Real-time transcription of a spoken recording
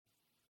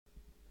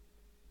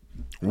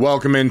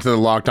Welcome into the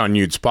Locked On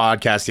Utes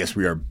podcast. Yes,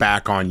 we are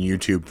back on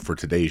YouTube for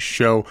today's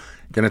show.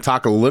 Going to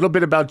talk a little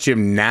bit about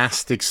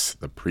gymnastics.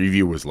 The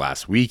preview was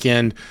last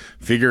weekend.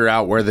 Figure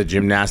out where the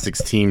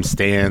gymnastics team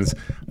stands.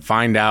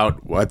 Find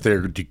out what they're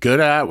good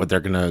at, what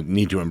they're going to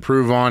need to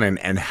improve on,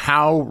 and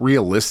how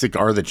realistic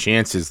are the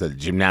chances that the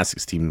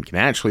gymnastics team can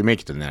actually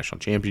make it to the national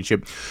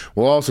championship.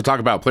 We'll also talk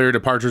about player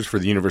departures for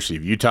the University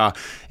of Utah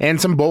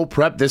and some bowl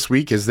prep this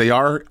week as they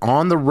are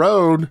on the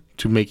road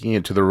to making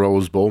it to the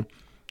Rose Bowl.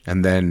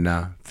 And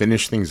then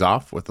finish things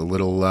off with a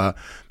little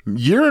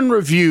year in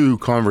review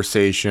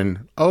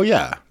conversation. Oh,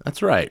 yeah,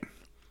 that's right.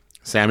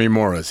 Sammy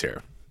Mora's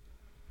here.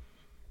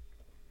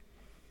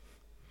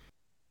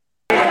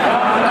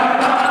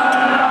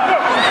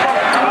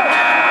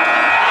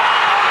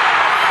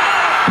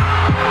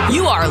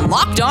 You are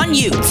Locked On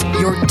Utes,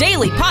 your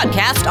daily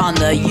podcast on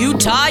the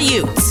Utah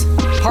Utes.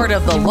 Part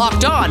of the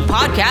Locked On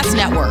Podcast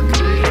Network.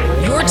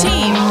 Your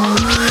team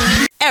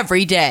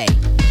every day.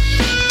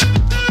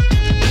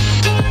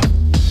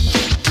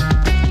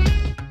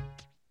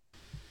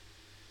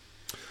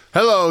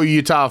 Hello,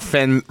 Utah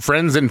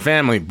friends and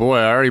family. Boy,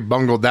 I already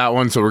bungled that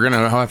one, so we're going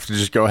to have to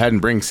just go ahead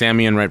and bring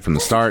Sammy in right from the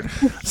start.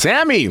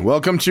 Sammy,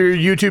 welcome to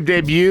your YouTube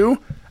debut.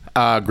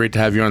 Great to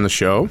have you on the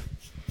show.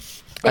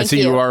 I see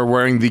you are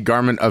wearing the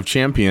garment of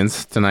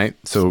champions tonight,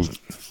 so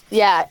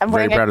yeah, I'm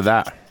very proud of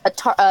that. A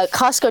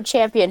Costco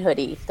Champion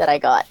hoodie that I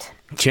got.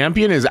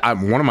 Champion is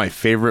one of my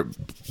favorite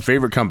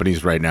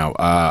companies right now.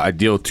 I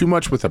deal too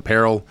much with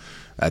apparel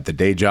at the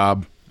day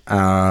job.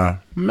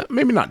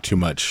 Maybe not too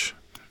much,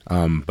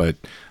 but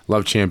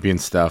love Champion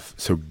stuff.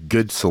 So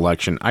good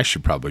selection. I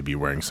should probably be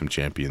wearing some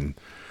Champion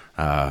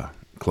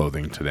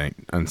clothing today.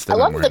 Instead I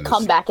love the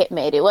comeback it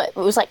made. It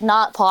was like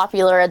not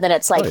popular, and then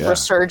it's like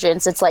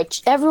resurgence. It's like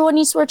everyone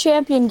needs to wear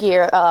Champion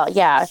gear.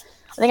 Yeah,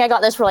 I think I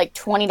got this for like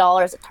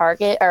 $20 at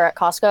Target or at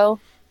Costco.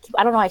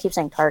 I don't know why I keep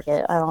saying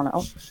Target. I don't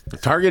know.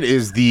 Target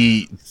is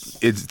the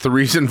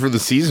reason for the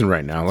season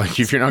right now. Like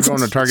if you're not going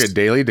to Target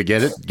daily to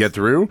get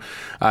through,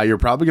 you're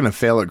probably going to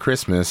fail at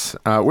Christmas,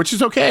 which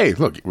is okay.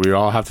 Look, we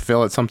all have to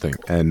fail at something.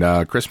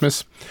 And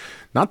Christmas,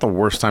 not the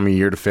worst time of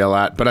year to fail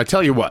at. But I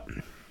tell you what,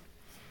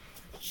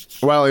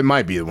 well, it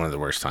might be one of the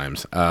worst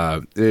times.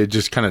 It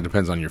just kind of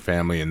depends on your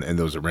family and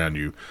those around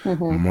you,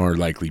 more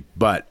likely.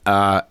 But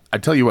I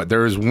tell you what,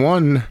 there is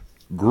one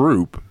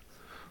group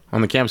on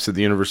the campus of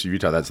the University of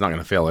Utah that's not going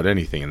to fail at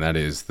anything, and that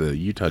is the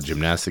Utah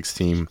gymnastics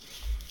team.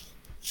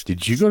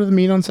 Did you go to the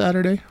meet on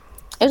Saturday?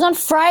 It was on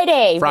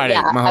Friday.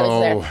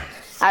 Yeah,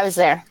 I was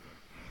there.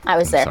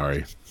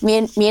 Sorry. Me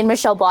and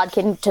Michelle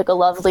Bodkin took a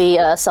lovely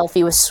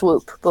selfie with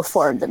Swoop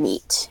before the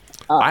meet.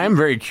 I am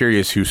very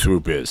curious who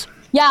Swoop is.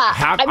 Yeah.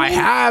 I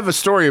have a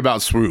story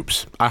about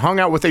Swoops. I hung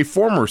out with a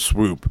former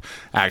Swoop,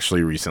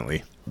 actually,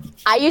 recently.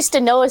 I used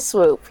to know a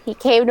Swoop. He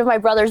came to my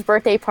brother's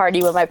birthday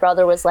party when my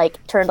brother was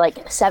turned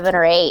 7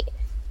 or 8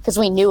 because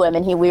we knew him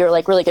and we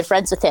were really good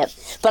friends with him.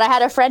 But I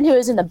had a friend who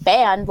was in the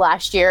band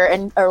last year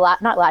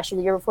not last year,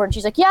 the year before, and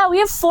she's like, yeah, we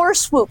have 4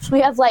 Swoops.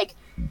 We have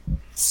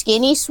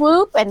skinny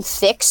Swoop and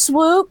thick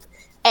Swoop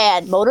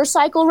and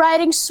motorcycle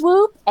riding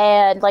Swoop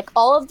and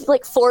all of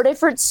 4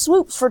 different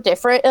Swoops for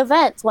different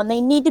events when they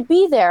need to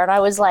be there. And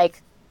I was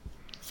like,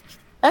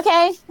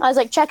 okay. I was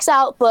like, checks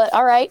out, but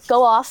all right,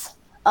 go off.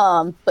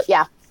 But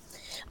yeah.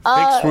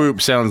 Big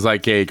Swoop sounds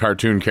like a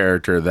cartoon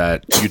character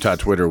that Utah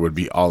Twitter would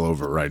be all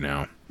over right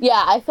now.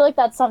 Yeah, I feel like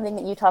that's something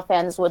that Utah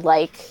fans would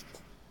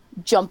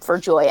jump for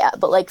joy at,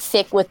 but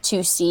thick with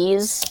 2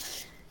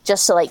 C's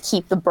just to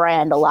keep the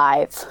brand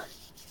alive.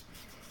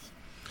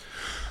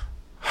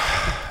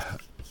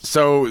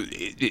 So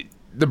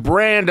the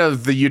brand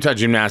of the Utah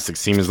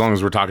gymnastics team, as long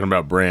as we're talking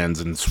about brands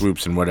and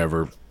swoops and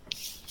whatever,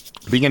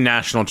 being a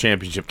national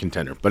championship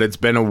contender, but it's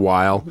been a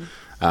while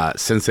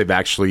since they've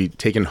actually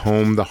taken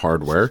home the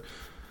hardware.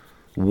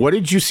 What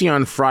did you see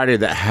on Friday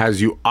that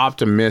has you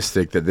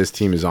optimistic that this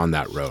team is on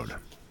that road?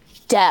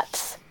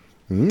 Depth.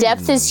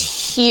 Depth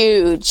is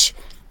huge.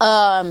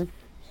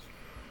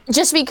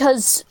 Just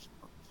because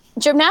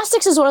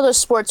gymnastics is one of those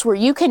sports where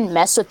you can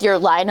mess with your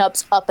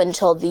lineups up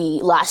until the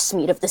last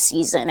meet of the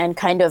season and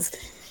kind of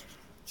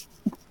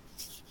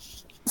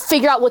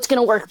figure out what's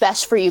going to work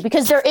best for you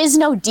because there is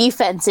no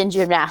defense in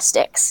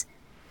gymnastics.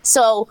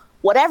 So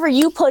whatever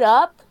you put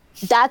up,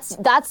 that's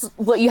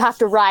what you have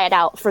to ride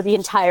out for the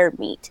entire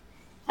meet.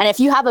 And if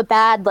you have a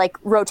bad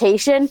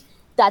rotation,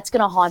 that's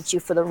going to haunt you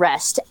for the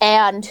rest.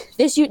 And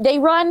they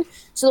run,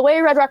 so the way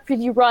Red Rock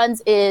Preview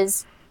runs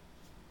is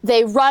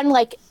they run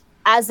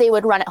as they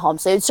would run at home.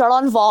 So they'd start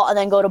on vault and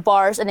then go to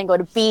bars and then go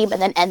to beam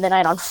and then end the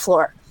night on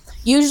floor.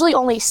 Usually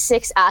only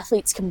 6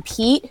 athletes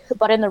compete,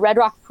 but in the Red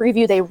Rock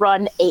Preview, they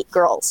run 8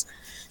 girls.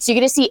 So you're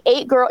going to see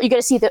 8 girls, you're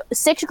going to see the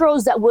 6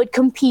 girls that would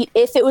compete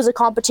if it was a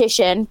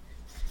competition,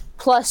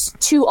 plus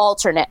 2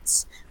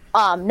 alternates.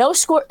 No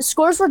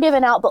scores were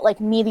given out, but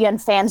media and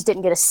fans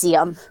didn't get to see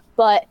them.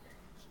 But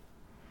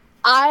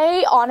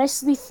I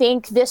honestly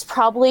think this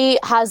probably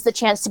has the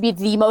chance to be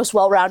the most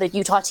well-rounded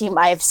Utah team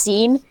I have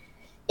seen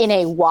in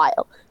a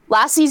while.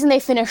 Last season, they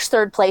finished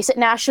 3rd place at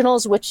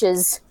Nationals, which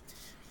is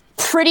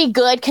pretty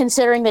good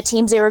considering the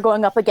teams they were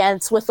going up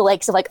against, with the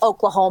likes of like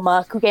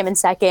Oklahoma, who came in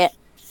second,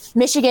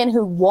 Michigan,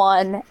 who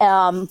won,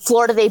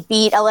 Florida they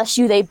beat,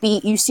 LSU they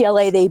beat,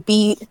 UCLA they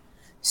beat.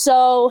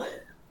 So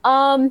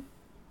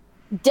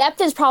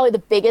depth is probably the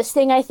biggest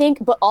thing, I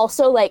think, but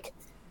also like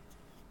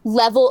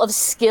level of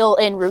skill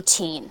and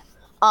routine.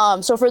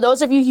 So for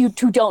those of you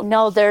who don't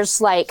know,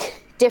 there's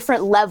like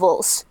different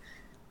levels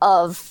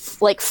of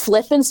like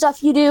flip and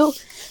stuff you do.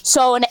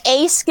 So an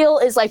A skill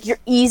is like your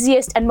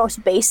easiest and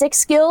most basic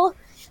skill,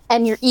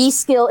 and your E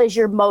skill is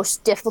your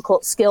most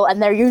difficult skill,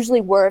 and they're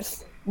usually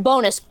worth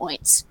bonus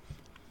points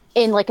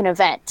in like an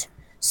event.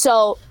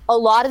 So a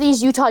lot of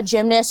these Utah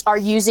gymnasts are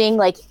using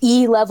like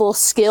E level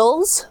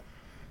skills,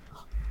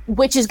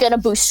 which is going to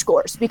boost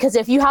scores, because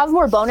if you have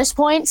more bonus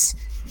points,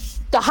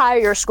 the higher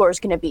your score is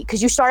going to be,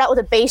 because you start out with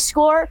a base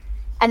score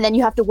and then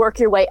you have to work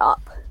your way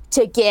up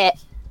to get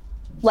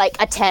like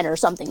a 10 or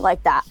something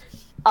like that.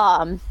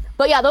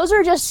 But yeah, those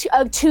are just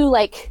two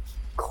like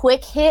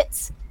quick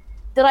hits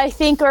that I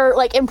think are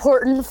like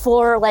important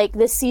for like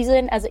this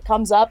season as it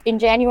comes up in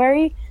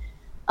January.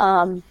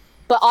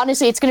 But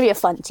honestly, it's going to be a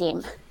fun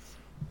team.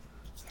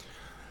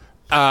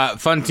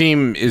 Fun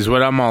team is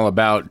what I'm all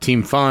about.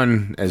 Team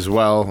fun as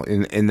well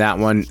in that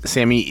one.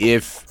 Sammy,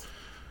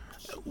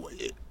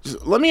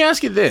 let me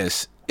ask you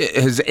this.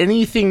 Has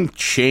anything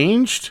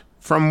changed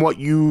from what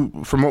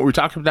we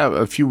talked about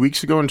a few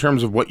weeks ago in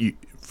terms of what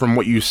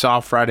you saw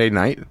Friday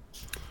night?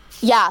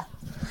 Yeah.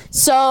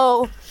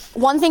 So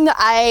one thing that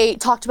I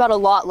talked about a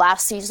lot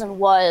last season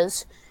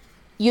was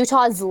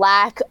Utah's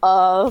lack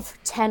of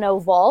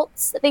 10-0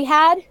 vaults that they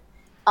had.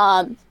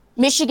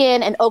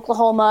 Michigan and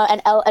Oklahoma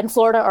and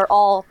Florida are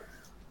all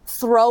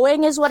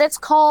throwing is what it's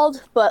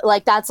called, but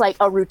like that's like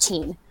a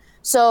routine.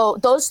 So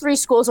those three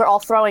schools are all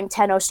throwing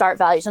 10-0 start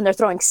values, and they're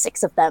throwing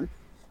 6 of them.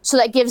 So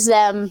that gives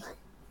them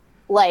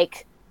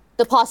like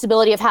the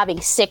possibility of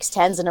having 6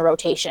 10s in a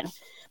rotation.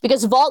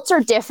 Because vaults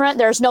are different,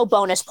 there's no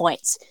bonus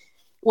points.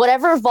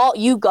 Whatever vault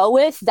you go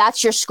with,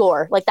 that's your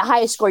score, like the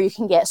highest score you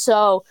can get.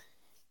 So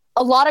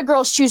a lot of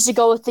girls choose to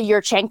go with the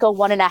Yurchenko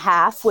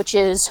 1.5, which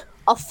is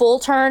a full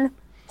turn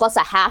plus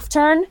a half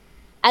turn,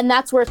 and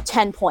that's worth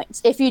 10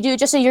 points. If you do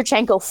just a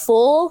Yurchenko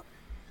full,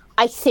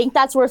 I think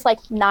that's worth like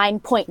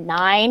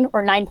 9.9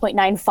 or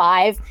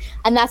 9.95,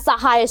 and that's the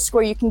highest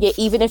score you can get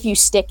even if you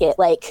stick it,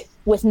 like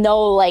with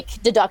no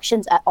like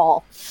deductions at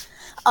all.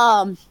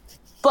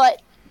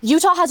 But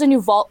Utah has a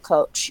new vault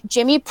coach,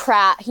 Jimmy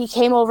Pratt. He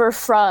came over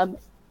from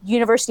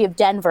University of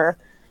Denver,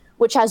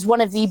 which has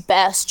one of the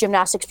best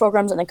gymnastics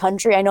programs in the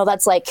country. I know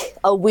that's like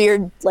a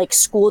weird like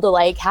school to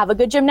like have a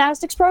good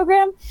gymnastics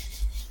program,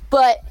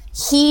 but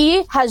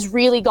he has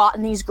really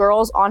gotten these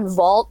girls on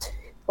vault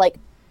like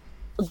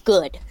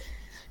good.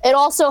 It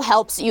also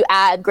helps you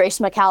add Grace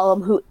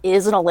McCallum, who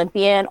is an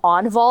Olympian,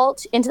 on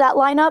vault into that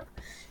lineup.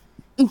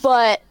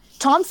 But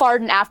Tom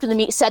Farden after the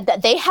meet said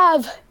that they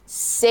have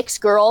 6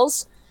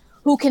 girls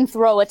who can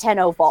throw a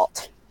 10-0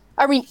 vault.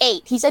 I mean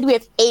 8. He said we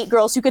have 8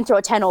 girls who can throw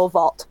a 10-0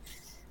 vault,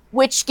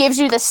 which gives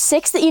you the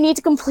 6 that you need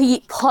to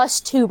complete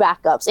plus 2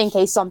 backups in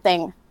case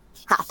something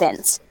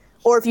happens,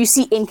 or if you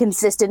see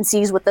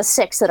inconsistencies with the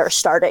 6 that are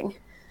starting.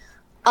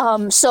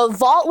 So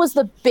vault was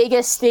the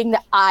biggest thing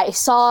that I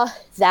saw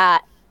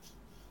that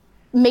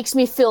makes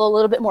me feel a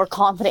little bit more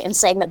confident in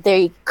saying that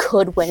they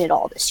could win it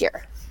all this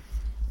year.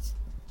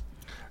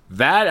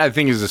 That, I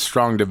think, is a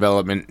strong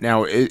development.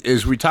 Now,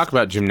 as we talk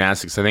about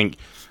gymnastics, I think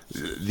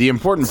the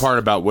important part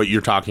about what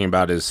you're talking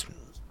about is,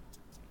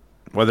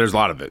 well, there's a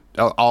lot of it.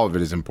 All of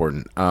it is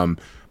important.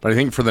 But I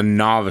think for the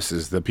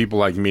novices, the people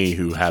like me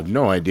who have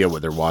no idea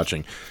what they're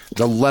watching,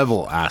 the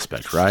level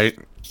aspect, right?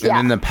 Yeah.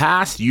 And in the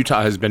past,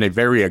 Utah has been a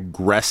very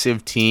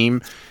aggressive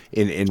team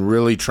in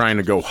really trying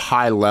to go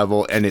high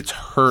level, and it's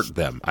hurt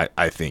them,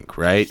 I think,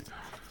 right?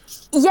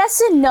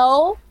 Yes and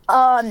no,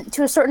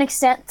 to a certain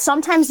extent.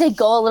 Sometimes they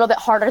go a little bit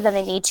harder than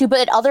they need to, but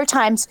at other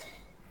times,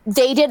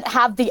 they didn't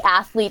have the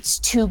athletes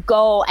to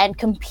go and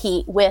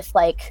compete with,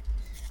 like,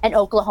 an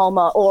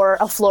Oklahoma or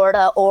a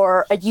Florida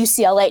or a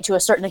UCLA to a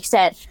certain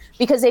extent,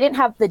 because they didn't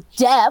have the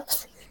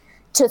depth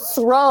to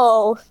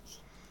throw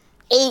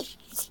 8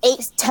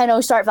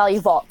 10-0 start value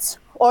vaults,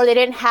 or they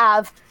didn't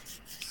have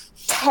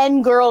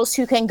 10 girls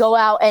who can go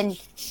out and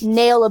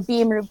nail a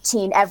beam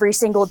routine every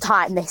single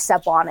time they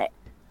step on it.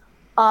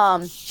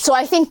 So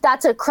I think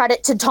that's a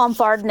credit to Tom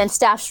Farden and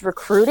staff's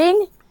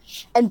recruiting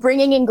and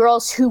bringing in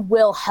girls who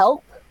will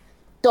help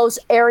those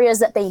areas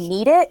that they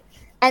need it,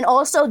 and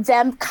also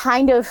them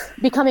kind of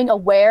becoming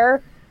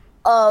aware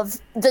of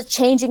the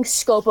changing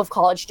scope of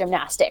college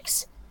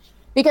gymnastics.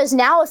 Because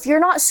now if you're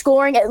not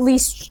scoring at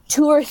least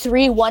 2 or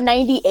 3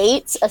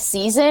 198s a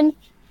season,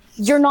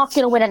 you're not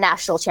going to win a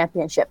national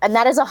championship. And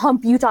that is a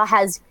hump Utah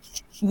has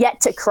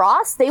yet to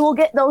cross. They'll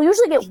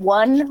usually get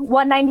 1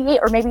 198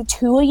 or maybe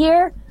 2 a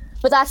year,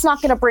 but that's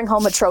not going to bring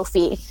home a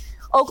trophy.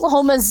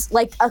 Oklahoma's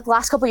like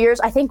last couple of years,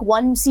 I think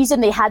one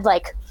season they had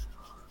like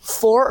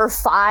 4 or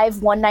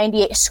 5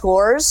 198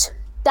 scores.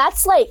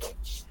 That's like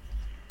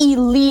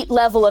elite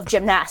level of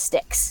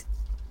gymnastics.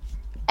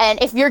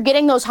 And if you're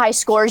getting those high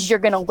scores, you're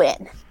going to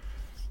win.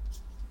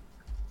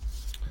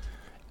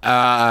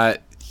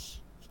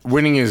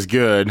 winning is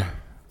good.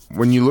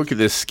 When you look at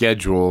this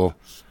schedule,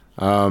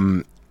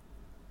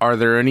 are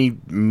there any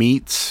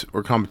meets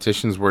or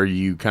competitions where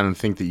you kind of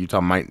think that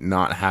Utah might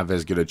not have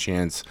as good a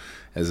chance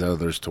as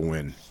others to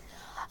win?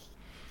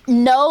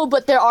 No,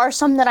 but there are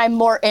some that I'm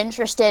more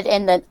interested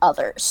in than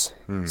others.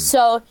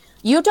 So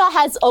Utah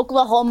has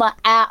Oklahoma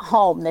at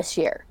home this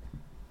year,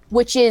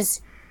 which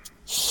is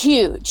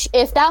huge.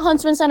 If that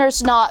Huntsman Center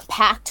is not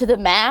packed to the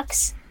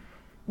max,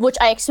 which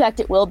I expect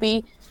it will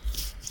be,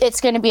 it's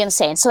going to be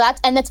insane. So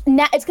it's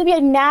going to be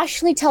a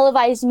nationally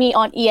televised meet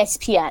on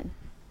ESPN.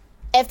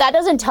 If that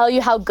doesn't tell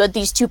you how good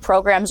these two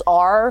programs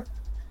are,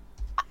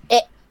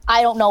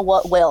 I don't know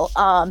what will.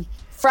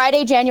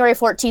 Friday, January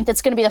 14th,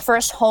 it's going to be the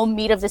first home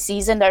meet of the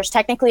season. There's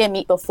technically a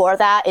meet before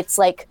that. It's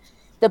like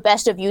the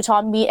Best of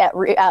Utah meet at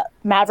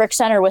Maverick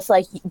Center with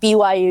like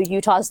BYU,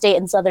 Utah State,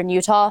 and Southern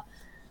Utah.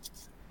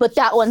 But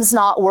that one's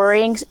not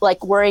worrying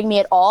me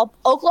at all.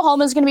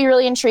 Oklahoma's going to be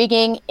really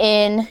intriguing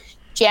in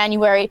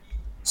January.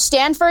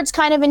 Stanford's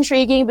kind of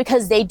intriguing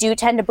because they do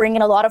tend to bring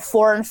in a lot of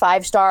 4 and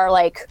 5 star,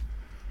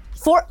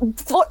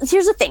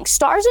 here's the thing.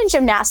 Stars in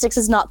gymnastics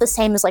is not the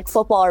same as like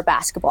football or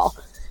basketball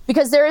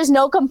because there is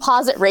no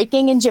composite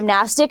ranking in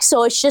gymnastics.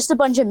 So it's just a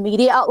bunch of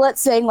media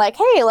outlets saying like,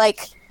 hey,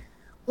 like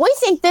we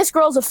think this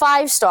girl's a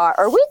 5 star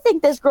or we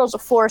think this girl's a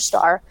 4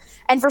 star.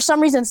 And for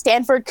some reason,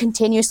 Stanford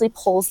continuously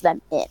pulls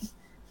them in.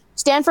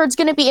 Stanford's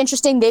going to be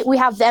interesting. We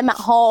have them at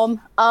home.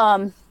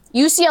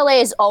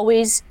 UCLA is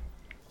always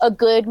a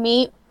good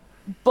meet,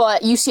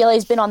 but UCLA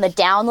has been on the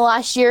down the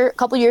last year, a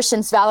couple years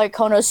since Valerie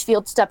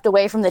Konos-Field stepped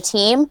away from the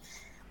team.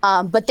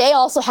 But they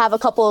also have a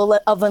couple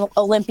of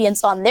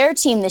Olympians on their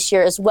team this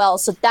year as well.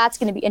 So that's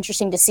going to be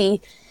interesting to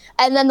see.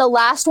 And then the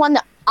last one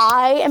that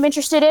I am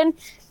interested in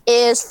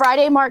is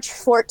Friday, March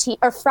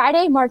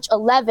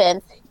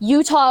 11th,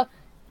 Utah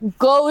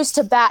goes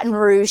to Baton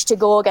Rouge to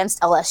go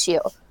against LSU.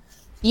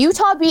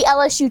 Utah beat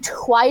LSU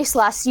twice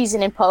last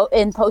season in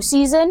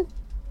postseason.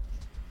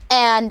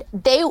 And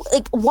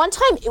one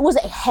time it was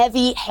a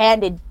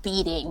heavy-handed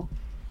beating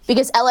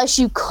because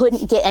LSU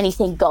couldn't get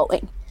anything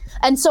going.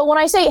 And so when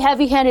I say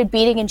heavy-handed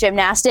beating in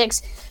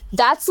gymnastics,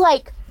 that's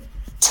like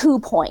 2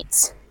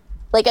 points.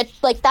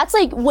 That's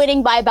like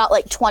winning by about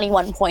like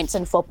 21 points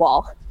in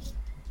football.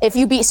 If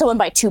you beat someone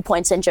by 2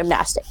 points in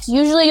gymnastics,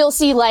 usually you'll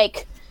see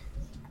like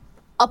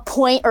a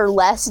point or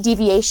less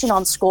deviation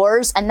on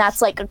scores, and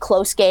that's like a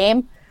close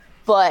game.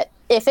 But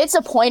if it's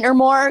a point or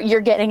more,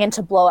 you're getting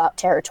into blowout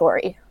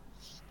territory.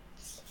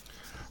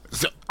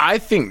 So I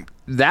think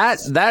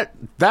that's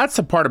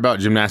a part about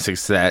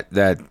gymnastics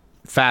that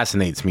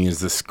fascinates me is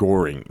the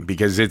scoring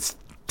because it's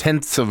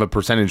tenths of a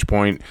percentage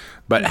point.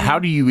 But how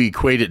do you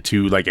equate it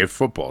to like a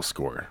football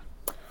score?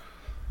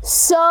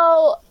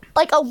 So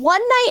like a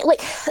one night,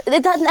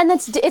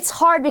 it's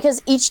hard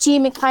because each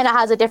team kind of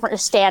has a different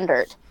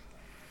standard.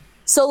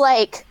 So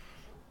like,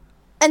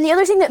 and the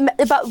other thing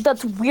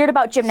that's weird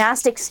about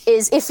gymnastics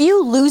is if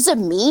you lose a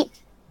meet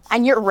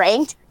and you're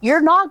ranked,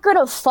 you're not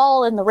gonna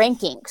fall in the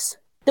rankings.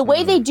 The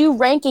way they do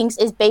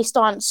rankings is based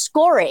on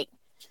scoring.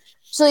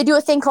 So they do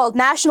a thing called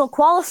national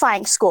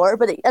qualifying score,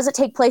 but it doesn't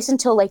take place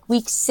until like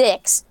week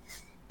 6.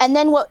 And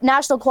then what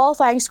national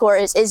qualifying score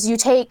is you have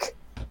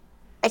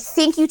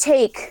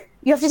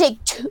to take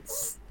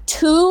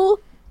two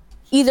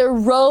either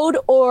road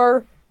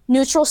or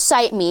neutral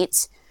site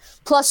meets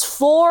plus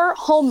 4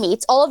 home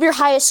meets, all of your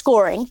highest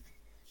scoring.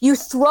 You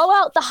throw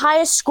out the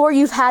highest score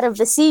you've had of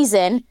the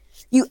season,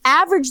 you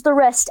average the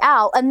rest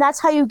out, and that's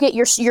how you get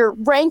your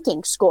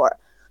ranking score.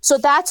 So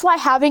that's why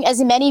having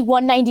as many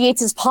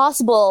 198s as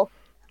possible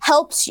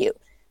helps you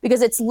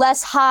because it's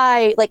less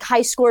high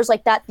scores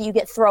like that you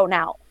get thrown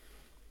out.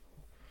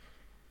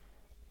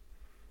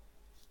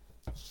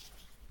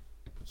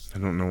 I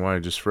don't know why I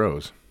just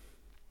froze.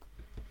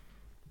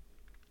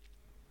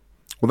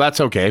 Well,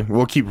 that's okay.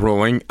 We'll keep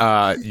rolling.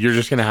 You're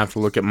just going to have to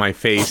look at my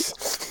face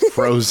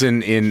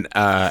frozen in,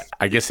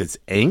 I guess it's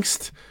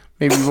angst,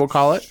 maybe we'll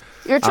call it.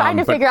 You're trying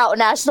to figure out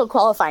national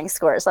qualifying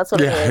scores. That's what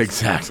it is. Yeah,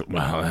 exactly.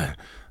 Well,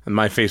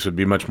 my face would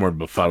be much more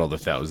befuddled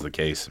if that was the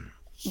case.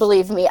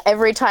 Believe me,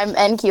 every time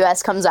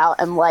NQS comes out,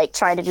 I'm like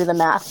trying to do the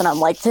math, and I'm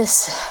like,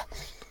 this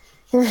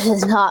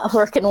is not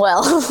working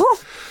well.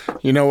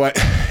 You know what?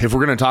 If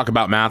we're going to talk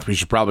about math, we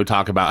should probably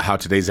talk about how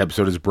today's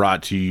episode is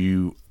brought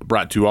to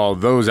all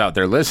those out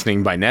there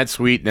listening by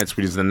NetSuite.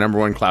 NetSuite is the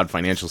 #1 cloud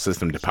financial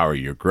system to power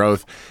your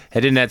growth.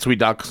 Head to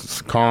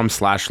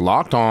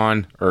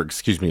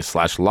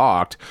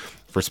netsuite.com/locked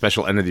for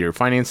special end of the year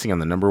financing on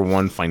the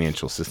 #1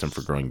 financial system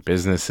for growing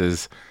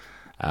businesses.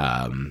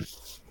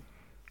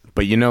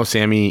 But you know,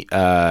 Sammy,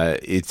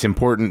 it's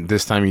important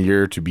this time of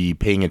year to be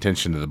paying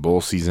attention to the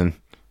bowl season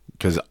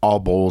because all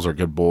bowls are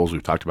good bowls.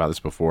 We've talked about this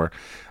before.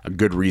 A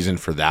good reason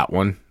for that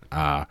one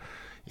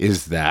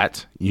is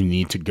that you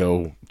need to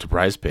go to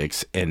Prize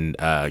Picks and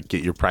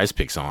get your Prize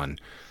Picks on.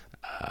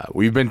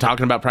 We've been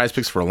talking about Prize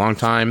Picks for a long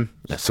time,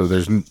 so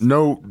there's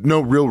no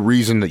real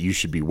reason that you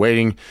should be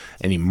waiting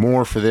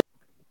anymore for this.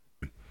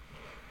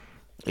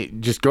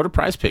 Just go to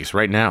Prize Picks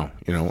right now,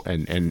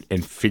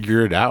 and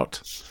figure it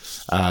out.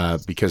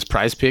 because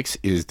Prize Picks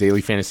is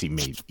daily fantasy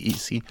made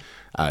easy.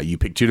 You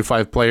pick 2 to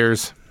 5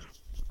 players.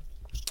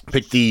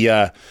 Pick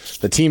the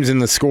teams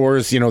and the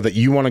scores, that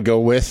you want to go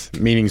with,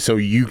 meaning so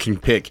you can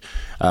pick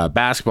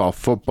basketball,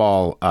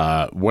 football,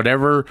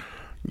 whatever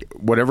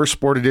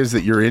sport it is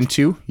that you're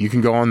into. You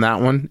can go on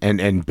that one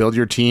and build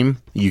your team.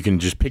 You can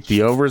just pick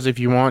the overs if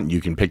you want.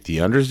 You can pick the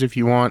unders if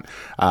you want.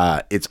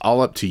 It's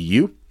all up to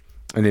you,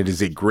 and it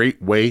is a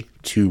great way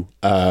to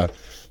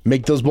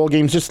make those bowl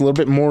games just a little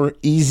bit more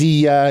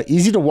easy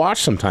to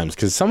watch sometimes,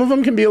 because some of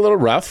them can be a little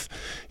rough.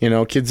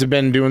 Kids have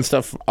been doing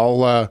stuff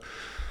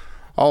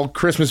all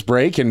Christmas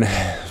break, and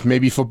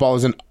maybe football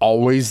isn't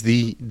always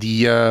the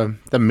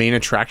main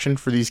attraction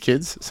for these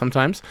kids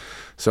sometimes.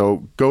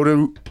 So go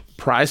to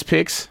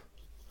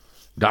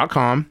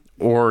prizepicks.com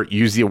or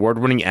use the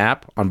award-winning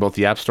app on both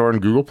the App Store and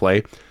Google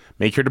Play.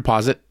 Make your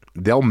deposit.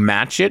 They'll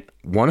match it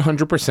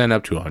 100%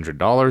 up to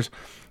 $100.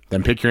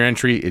 Then pick your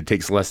entry. It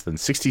takes less than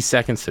 60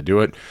 seconds to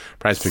do it.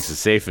 PrizePicks is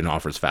safe and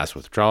offers fast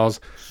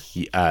withdrawals.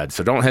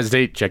 So don't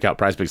hesitate. Check out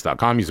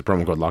prizepicks.com. Use the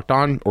promo code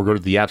LOCKEDON or go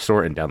to the App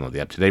Store and download the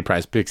app today.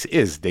 PrizePicks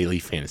is daily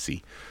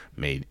fantasy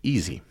made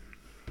easy.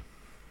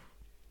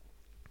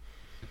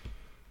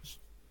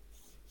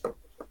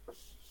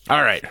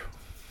 All right.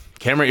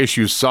 Camera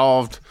issues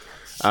solved.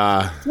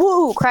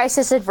 Woo!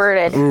 Crisis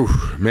averted. Ooh,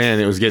 man,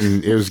 it was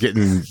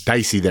getting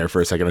dicey there for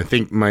a second. I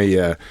think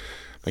my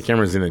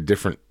camera's in a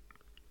different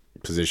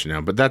position now,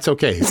 but that's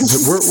okay.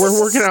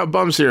 We're working out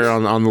bumps here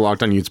on the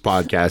Locked On Utes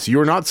podcast. You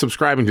are not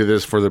subscribing to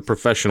this for the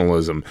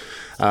professionalism.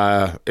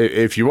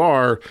 If you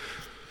are,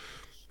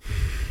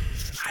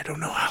 I don't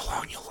know how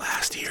long you'll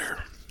last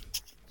here.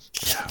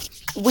 Yeah.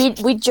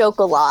 We joke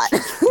a lot.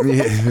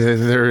 Yeah,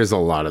 there is a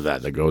lot of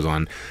that goes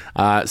on.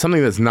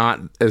 Something that's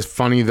not as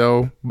funny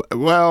though.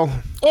 Well,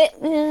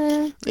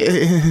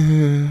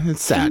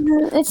 it's sad,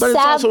 but it's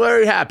also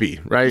very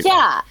happy, right?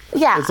 Yeah.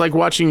 It's like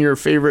watching your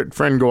favorite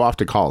friend go off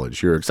to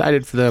college. You're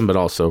excited for them, but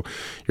also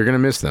you're gonna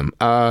miss them.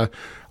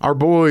 Our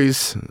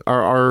boys,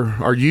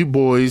 our U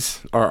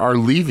boys are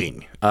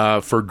leaving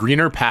for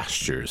greener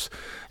pastures,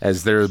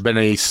 as there have been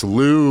a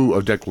slew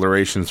of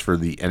declarations for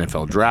the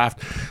NFL draft.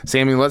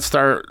 Sammy, let's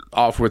start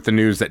off with the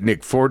news that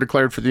Nick Ford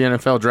declared for the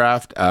NFL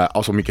draft.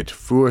 Also, Mika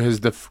Tafua has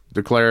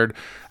declared.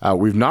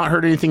 We've not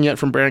heard anything yet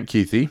from Brant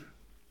Kuithe.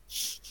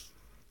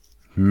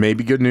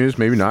 Maybe good news,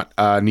 maybe not.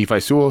 Nephi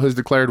Sewell has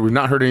declared. We've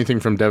not heard anything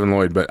from Devin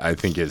Lloyd, but I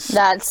think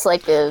that's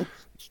like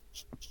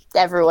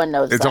everyone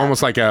knows. It's that.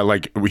 almost like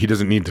he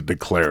doesn't need to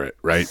declare it,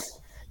 right?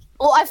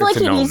 Well, I feel like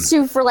he needs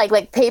to for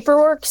like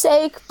paperwork's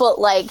sake, but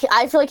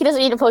I feel like he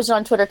doesn't need to post it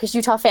on Twitter because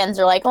Utah fans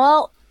are like,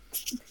 well,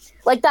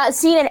 like that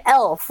scene in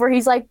Elf where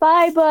he's like,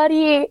 "Bye,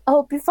 buddy. I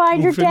hope you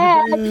find your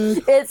dad."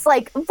 It's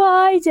like,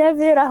 "Bye,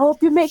 Devin. I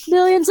hope you make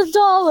millions of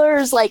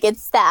dollars." Like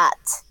it's that.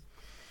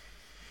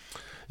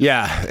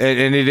 Yeah,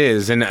 and it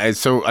is, and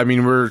so I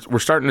mean we're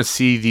starting to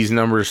see these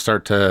numbers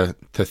start to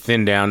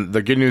thin down.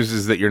 The good news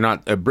is that you're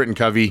not Britton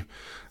Covey.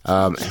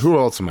 Who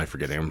else am I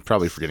forgetting? I'm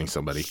probably forgetting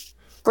somebody.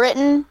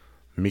 Britton.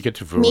 Mika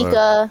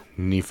Tafua,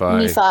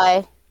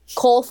 Nephi,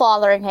 Cole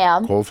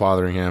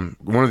Fotheringham.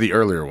 One of the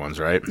earlier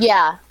ones, right?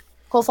 Yeah,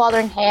 Cole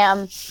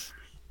Fotheringham.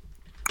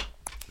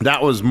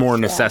 That was more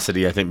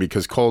necessity, I think,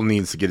 because Cole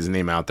needs to get his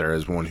name out there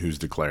as one who's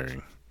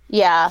declaring.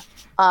 Yeah,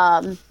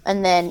 and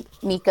then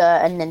Mika,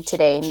 and then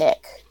today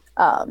Nick.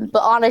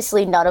 But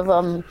honestly, none of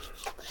them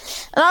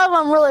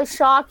really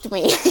shocked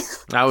me.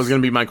 That was going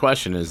to be my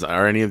question: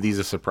 are any of these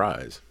a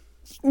surprise?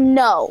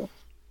 No.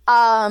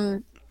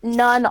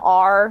 None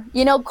are.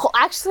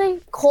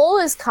 Cole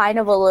is kind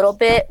of a little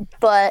bit,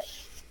 but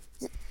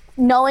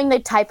knowing the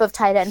type of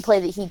tight end play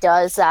that he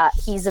does, that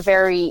he's a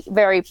very,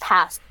 very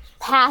pass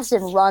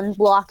and run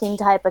blocking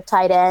type of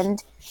tight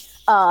end.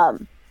 I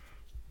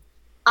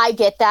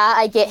get that.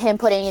 I get him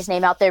putting his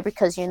name out there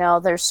because,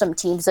 there's some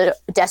teams that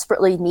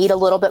desperately need a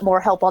little bit more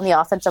help on the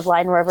offensive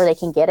line wherever they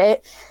can get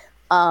it.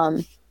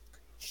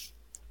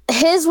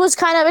 His was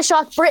kind of a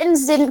shock.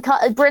 Britton's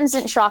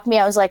didn't shock me.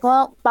 I was like,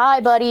 well,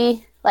 bye,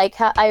 buddy. Like,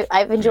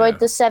 I've enjoyed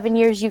the 7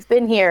 years you've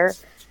been here.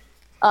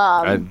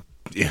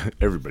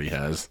 Everybody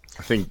has.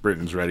 I think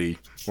Britton's ready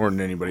more than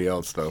anybody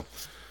else, though.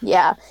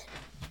 Yeah.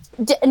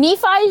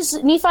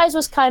 Nephi's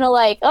was kind of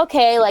like,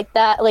 okay, like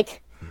that.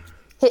 Like,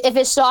 if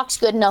his stock's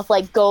good enough,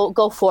 like,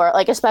 go for it.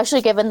 Like,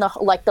 especially given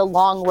the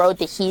long road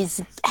that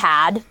he's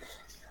had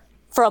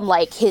from,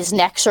 like, his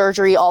neck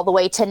surgery all the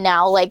way to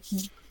now. Like,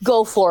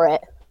 go for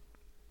it.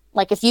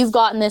 Like, if you've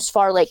gotten this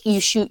far, like,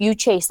 you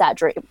chase that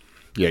dream.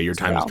 Yeah, your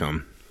time has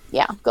come.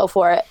 Yeah, go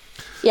for it.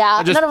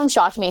 Yeah, none of them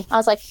shocked me. I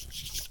was like,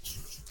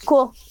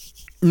 cool.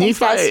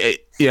 Nephi,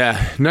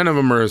 none of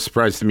them are a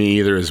surprise to me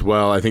either as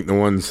well. I think the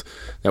ones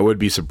that would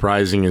be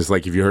surprising is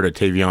like if you heard of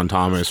Tavion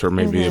Thomas or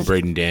maybe a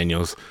Braden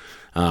Daniels.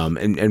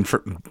 And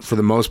for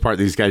the most part,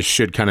 these guys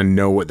should kind of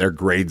know what their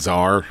grades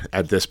are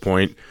at this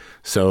point.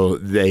 So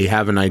they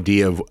have an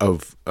idea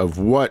of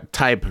what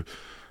type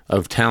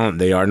of talent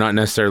they are, not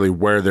necessarily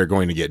where they're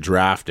going to get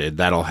drafted.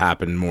 That'll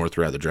happen more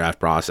throughout the draft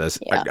process.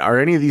 Yeah. Are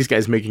any of these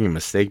guys making a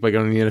mistake by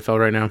going to the NFL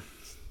right now?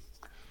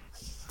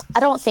 I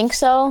don't think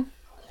so.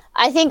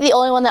 I think the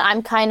only one that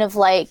I'm kind of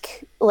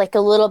like a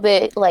little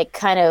bit like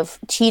kind of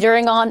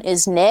teetering on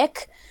is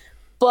Nick.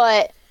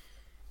 But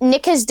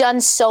Nick has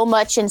done so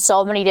much in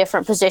so many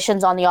different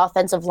positions on the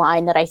offensive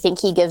line that I think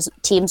he gives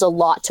teams a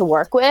lot to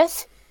work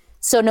with.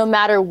 So no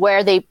matter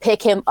where they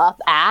pick him up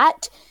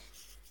at,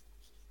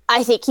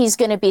 I think he's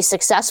going to be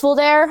successful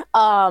there.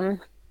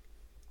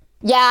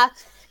 Yeah,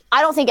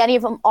 I don't think any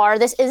of them are.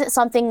 This isn't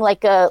something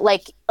like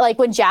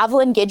when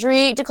Javelin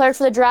Guidry declared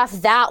for the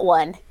draft. That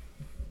one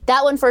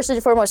first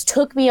and foremost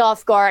took me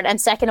off guard, and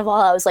second of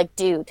all, I was like,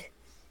 dude,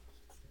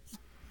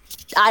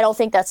 I don't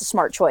think that's a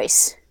smart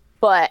choice.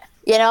 But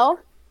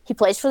he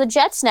plays for the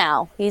Jets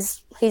now.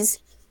 He's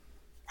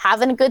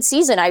having a good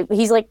season.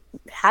 He's like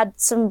had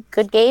some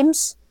good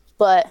games,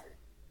 but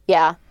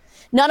yeah,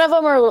 none of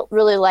them are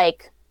really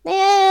like,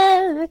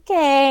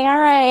 okay, all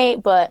right,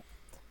 but.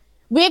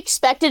 We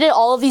expected it.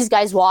 All of these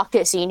guys walked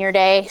at senior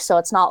day, so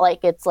it's not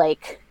like it's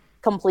like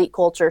complete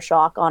culture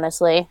shock,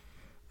 honestly.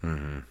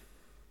 Mm-hmm.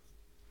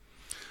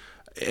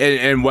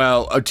 And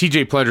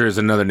TJ Pledger is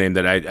another name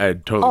that I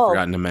totally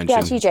forgotten to mention.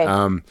 Yeah,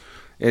 TJ.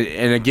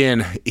 And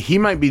again, he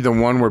might be the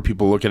one where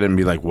people look at it and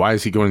be like, why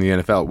is he going to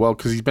the NFL? Well,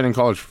 because he's been in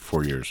college for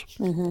 4 years.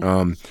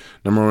 Mm-hmm.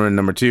 Number one.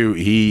 Number two,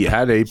 he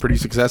had a pretty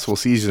successful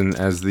season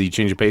as the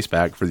change of pace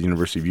back for the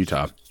University of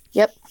Utah.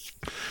 Yep.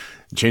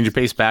 Change of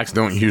pace backs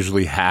don't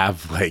usually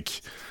have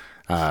like,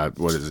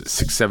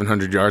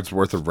 600-700 yards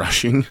worth of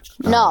rushing.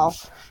 No.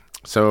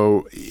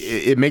 So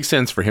it makes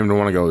sense for him to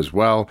want to go as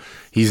well.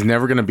 He's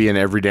never going to be an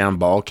every down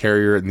ball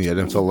carrier in the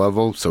NFL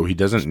level, so he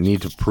doesn't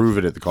need to prove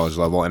it at the college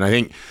level. And I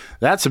think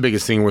that's the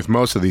biggest thing with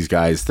most of these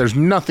guys. There's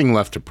nothing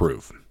left to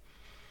prove.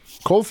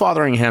 Cole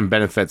Fotheringham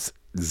benefits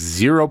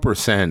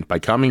 0% by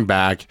coming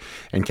back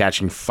and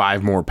catching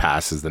 5 more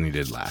passes than he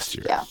did last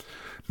year. Yeah.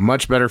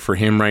 Much better for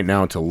him right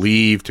now to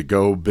leave, to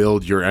go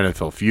build your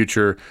NFL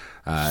future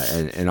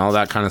and all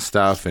that kind of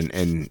stuff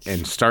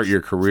and start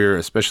your career,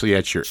 especially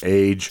at your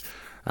age.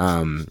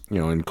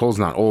 And Cole's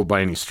not old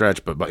by any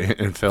stretch, but by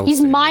NFL.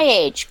 He's my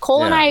age.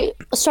 Cole and I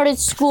started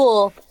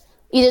school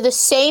either the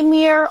same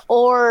year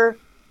or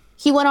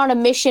he went on a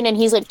mission and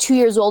he's like 2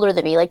 years older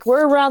than me. Like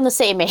we're around the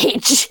same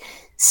age.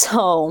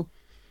 So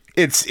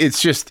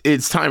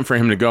it's time for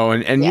him to go,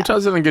 and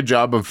Utah's done a good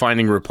job of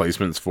finding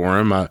replacements for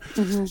him.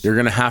 You're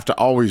going to have to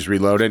always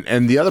reload it,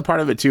 and the other part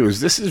of it too is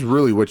this is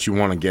really what you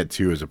want to get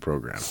to as a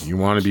program. You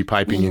want to be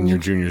piping in your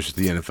juniors to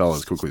the NFL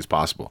as quickly as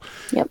possible.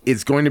 Yep.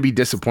 It's going to be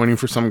disappointing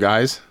for some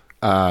guys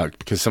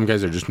because some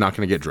guys are just not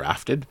going to get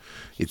drafted.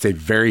 It's a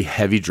very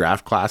heavy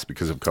draft class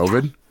because of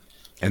COVID,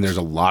 and there's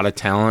a lot of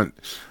talent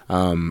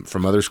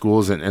from other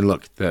schools. And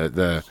look,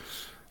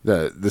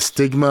 the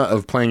stigma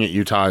of playing at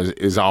Utah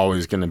is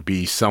always going to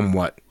be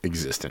somewhat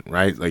existent,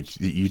 right?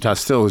 Like Utah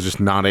still is just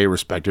not a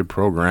respected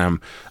program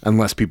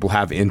unless people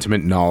have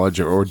intimate knowledge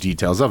or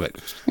details of it.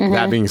 Mm-hmm.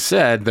 That being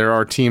said, there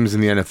are teams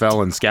in the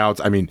NFL and scouts.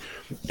 I mean,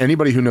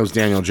 anybody who knows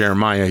Daniel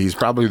Jeremiah, he's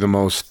probably the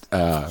most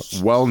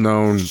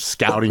well-known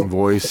scouting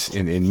voice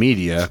in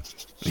media.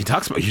 He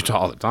talks about Utah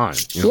all the time.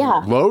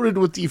 Loaded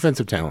with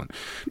defensive talent.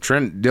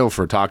 Trent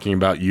Dilfer talking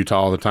about Utah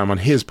all the time on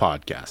his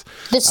podcast.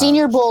 The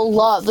Senior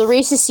Bowl the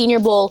Reese's Senior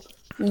Bowl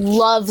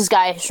loves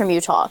guys from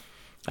Utah.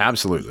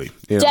 Absolutely.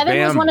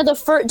 Devin was one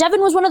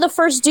of the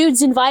first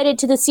dudes invited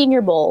to the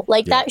Senior Bowl.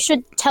 That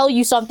should tell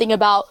you something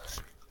about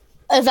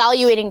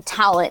evaluating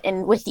talent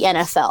with the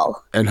NFL.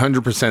 And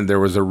 100% there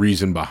was a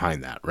reason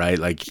behind that, right?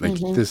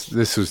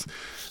 This was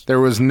there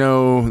was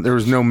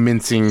no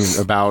mincing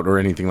about or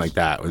anything like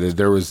that.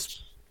 There was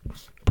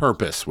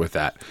purpose with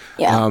that.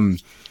 Yeah.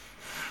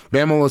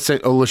 Bam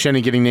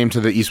Olasheni getting named to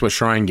the East-West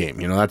Shrine game.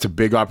 That's a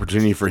big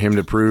opportunity for him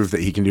to prove that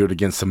he can do it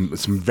against some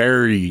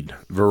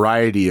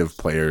variety of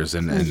players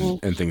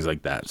and things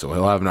like that. So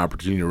he'll have an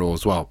opportunity to roll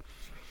as well.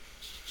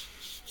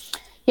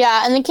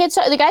 Yeah, and the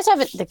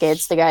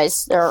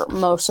guys,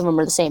 most of them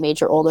are the same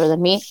age or older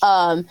than me.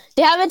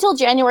 They have until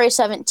January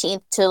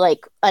 17th to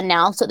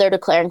announce that they're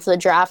declaring for the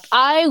draft.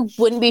 I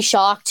wouldn't be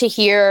shocked to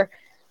hear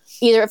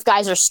either if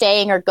guys are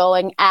staying or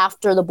going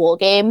after the bowl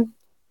game.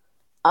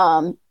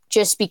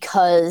 Just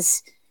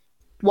because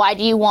why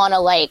do you want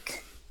to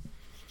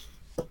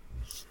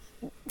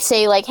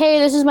say hey,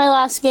 this is my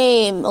last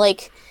game?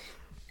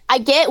 I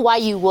get why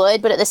you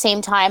would, but at the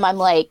same time, I'm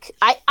I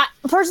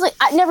personally,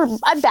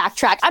 I'm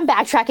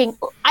backtracking.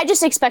 I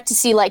just expect to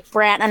see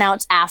Brant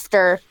announce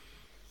after.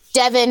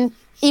 Devin,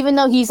 even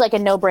though he's a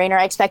no-brainer,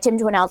 I expect him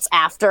to announce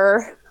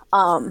after.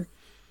 And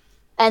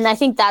I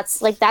think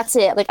that's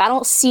it. I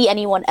don't see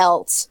anyone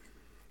else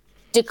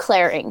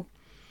declaring.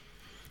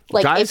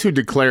 Guys who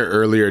declare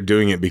early are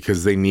doing it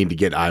because they need to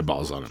get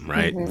eyeballs on them,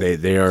 right?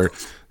 Mm-hmm. They are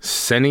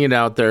sending it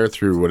out there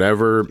through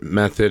whatever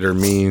method or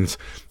means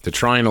to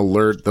try and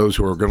alert those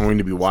who are going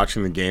to be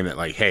watching the game that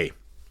hey,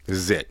 this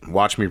is it.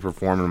 Watch me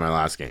perform in my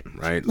last game,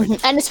 right?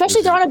 And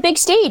especially they're on a big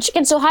stage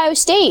against Ohio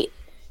State.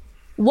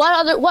 There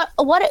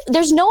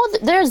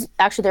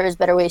is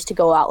better ways to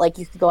go out.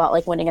 You could go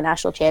out winning a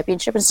national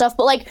championship and stuff.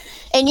 But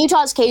in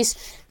Utah's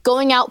case,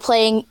 going out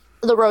playing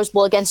the Rose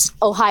Bowl against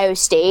Ohio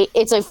State,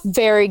 it's a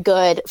very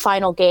good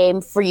final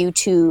game for you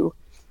to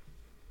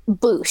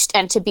boost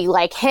and to be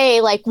like,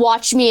 hey, like,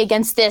 watch me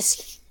against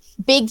this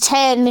Big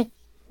Ten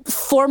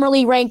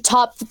formerly ranked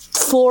top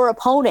 4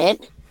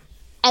 opponent,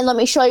 and let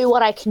me show you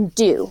what I can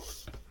do.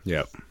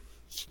 Yep,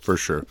 for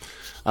sure.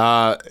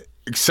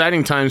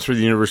 Exciting times for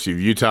the University of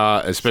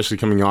Utah, especially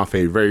coming off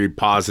a very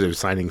positive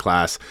signing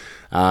class.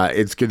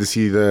 It's good to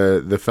see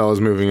the fellas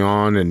moving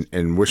on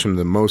and wish them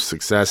the most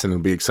success, and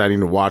it'll be exciting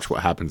to watch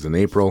what happens in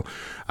April.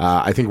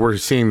 I think we're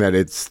seeing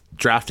that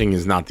drafting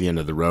is not the end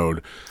of the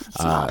road.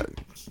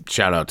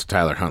 Shout out to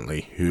Tyler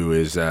Huntley, who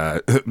is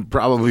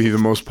probably the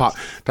most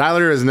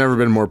Tyler has never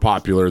been more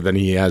popular than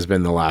he has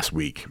been the last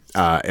week,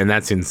 and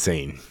that's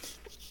insane.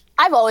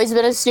 I've always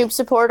been a Snoop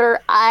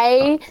supporter.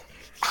 I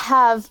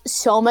have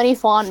so many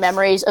fond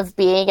memories of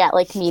being at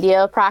like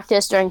media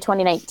practice during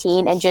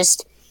 2019 and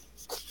just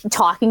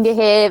talking to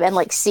him and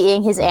like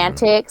seeing his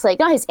antics, like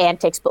not his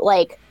antics, but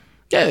like,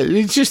 yeah,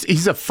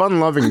 he's a fun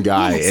loving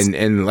guy. Yes.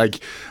 and like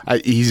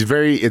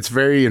it's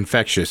very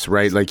infectious,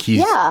 right? Like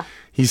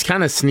he's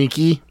kind of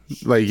sneaky,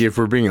 like if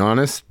we're being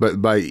honest,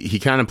 but he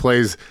kind of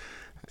plays,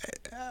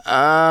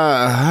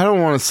 I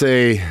don't want to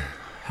say,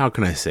 how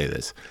can I say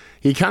this?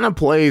 He kind of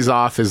plays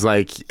off as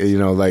like,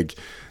 like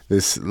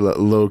this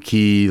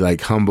low-key,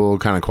 like humble,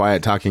 kind of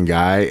quiet talking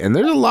guy, and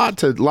there's a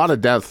lot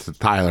of depth to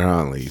Tyler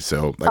Huntley.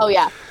 So, like, oh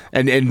yeah,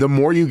 and the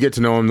more you get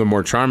to know him, the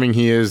more charming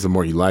he is, the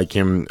more you like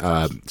him.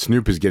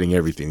 Snoop is getting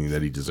everything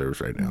that he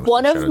deserves right now.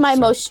 One of my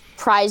most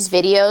prized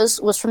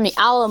videos was from the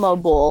Alamo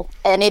Bowl,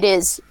 and it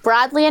is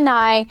Bradley and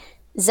I,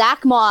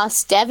 Zach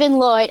Moss, Devin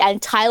Lloyd,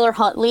 and Tyler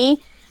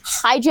Huntley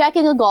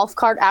hijacking a golf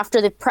cart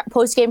after the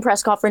post-game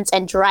press conference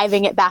and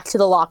driving it back to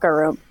the locker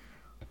room.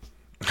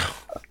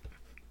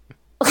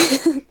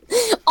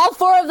 All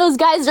 4 of those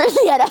guys are in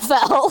the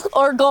NFL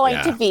or going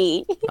to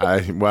be.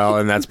 Well,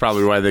 and that's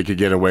probably why they could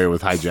get away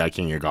with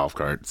hijacking a golf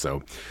cart.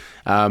 So,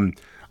 on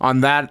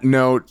that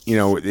note,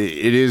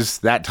 it is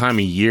that time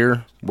of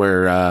year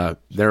where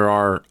there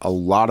are a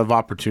lot of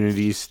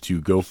opportunities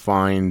to go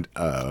find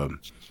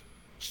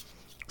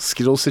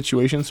Skittle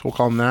situations. We'll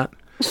call them that.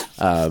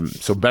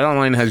 So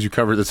BetOnline has you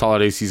covered this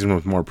holiday season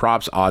with more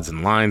props, odds,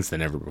 and lines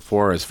than ever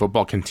before as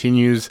football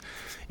continues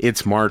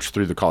its march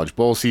through the college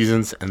bowl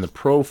seasons and the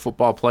pro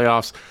football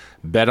playoffs.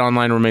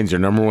 BetOnline remains your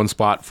number one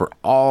spot for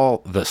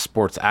all the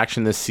sports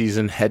action this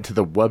season. Head to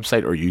the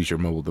website or use your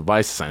mobile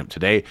device to sign up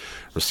today.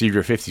 Receive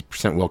your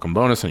 50% welcome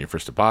bonus on your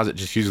first deposit.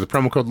 Just use the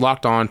promo code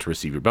LOCKEDON to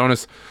receive your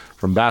bonus.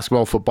 From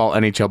basketball, football,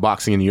 NHL,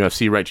 boxing, and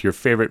UFC, right to your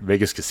favorite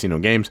Vegas casino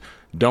games.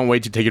 Don't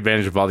wait to take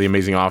advantage of all the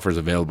amazing offers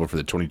available for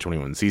the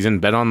 2021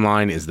 season.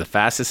 BetOnline is the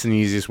fastest and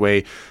easiest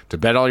way to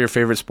bet all your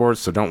favorite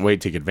sports, so don't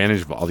wait to take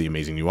advantage of all the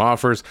amazing new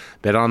offers.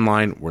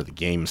 BetOnline, where the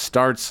game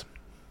starts.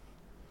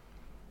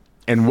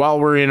 And while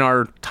we're in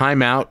our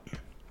timeout,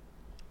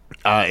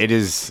 it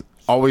is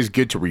always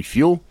good to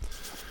refuel.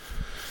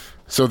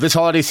 So this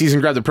holiday season,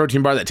 grab the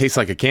protein bar that tastes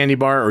like a candy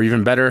bar, or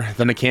even better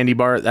than a candy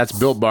bar. That's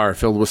Built Bar,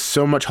 filled with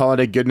so much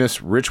holiday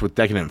goodness, rich with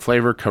decadent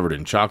flavor, covered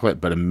in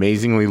chocolate, but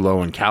amazingly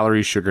low in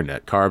calories, sugar,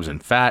 net carbs,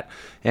 and fat,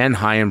 and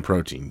high in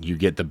protein. You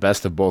get the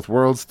best of both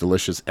worlds,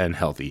 delicious and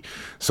healthy.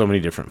 So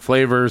many different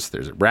flavors.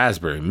 There's a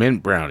raspberry,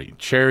 mint brownie,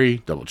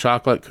 cherry, double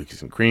chocolate,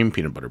 cookies and cream,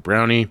 peanut butter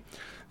brownie.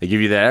 They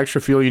give you that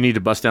extra fuel you need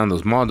to bust down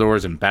those mall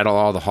doors and battle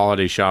all the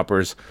holiday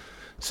shoppers.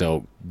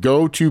 So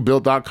go to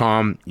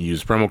Built.com,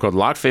 use promo code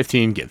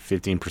LOCKED15, get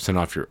 15%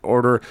 off your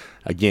order.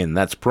 Again,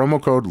 that's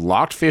promo code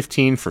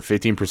LOCKED15 for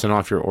 15%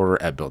 off your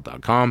order at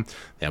Built.com.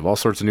 They have all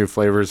sorts of new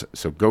flavors,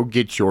 so go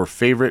get your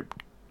favorite,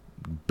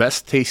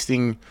 best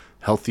tasting,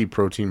 healthy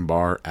protein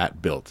bar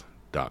at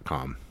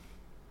Built.com.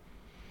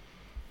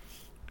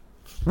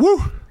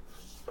 Woo!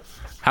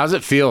 How's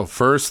it feel?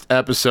 First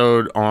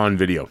episode on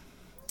video.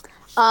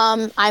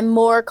 I'm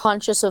more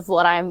conscious of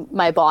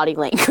my body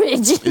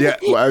language.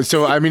 Yeah.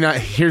 So, I mean,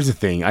 here's the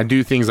thing. I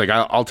do things like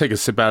I'll take a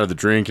sip out of the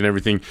drink and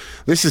everything.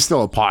 This is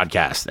still a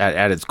podcast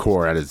at its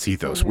core, at its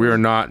ethos. Mm-hmm. We are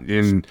not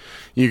in,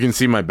 you can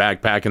see my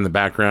backpack in the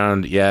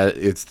background. Yeah,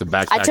 it's the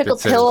backpack.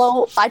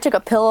 I took a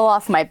pillow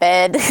off my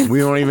bed.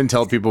 We won't even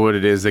tell people what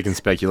it is. They can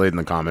speculate in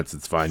the comments.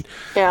 It's fine.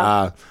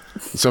 Yeah.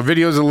 So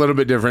video is a little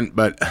bit different,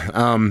 but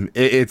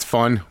it's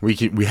fun. We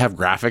have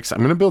graphics. I'm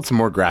gonna build some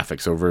more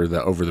graphics over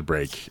the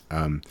break.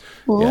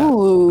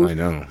 Ooh. Yeah, I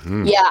know.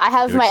 Yeah, I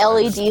have my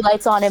LED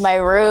lights on in my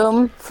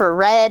room for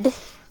red.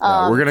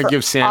 We're gonna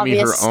give Sammy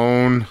her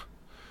own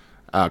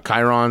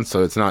Chiron,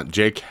 so it's not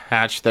Jake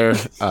Hatch there.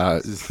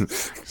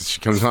 She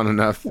comes on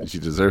enough. She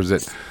deserves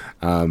it.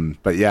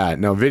 But yeah,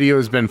 no, video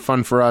has been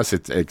fun for us.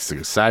 It's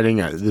exciting.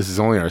 This is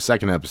only our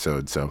second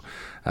episode, so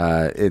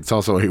it's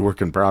also a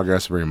work in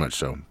progress, very much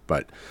so.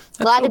 But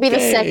glad to be the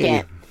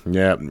second.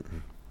 Yeah,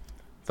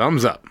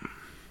 thumbs up.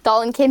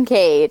 Dalton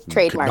Kincaid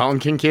trademark. Dalton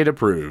Kincaid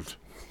approved.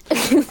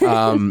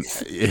 Oh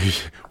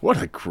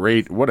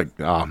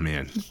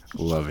man,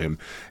 love him.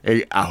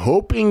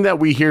 Hoping that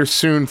we hear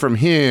soon from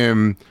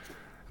him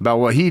about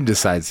what he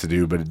decides to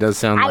do, but it does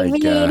sound like...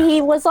 I mean,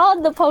 he was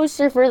on the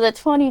poster for the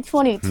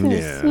 2022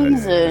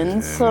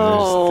 season,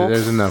 so...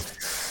 There's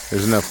enough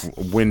There's enough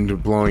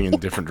wind blowing in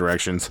different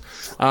directions.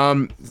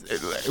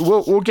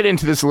 We'll get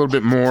into this a little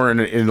bit more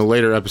in a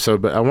later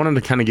episode, but I wanted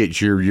to kind of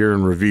get your year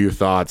in review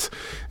thoughts.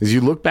 As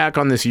you look back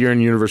on this year in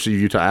University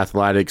of Utah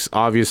athletics,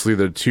 obviously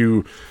the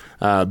two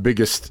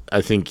biggest,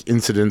 I think,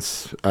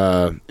 incidents,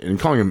 and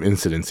calling them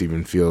incidents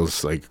even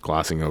feels like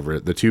glossing over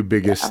it. The two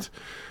biggest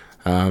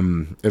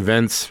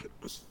events,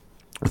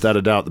 without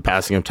a doubt, the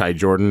passing of Ty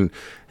Jordan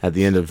at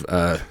the end of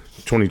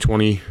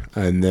 2020,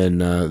 and then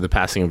the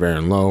passing of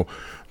Aaron Lowe.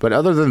 But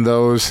other than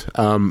those,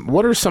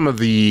 what are some of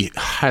the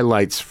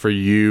highlights for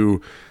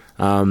you,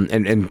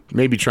 and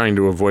maybe trying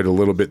to avoid a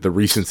little bit the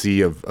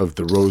recency of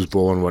the Rose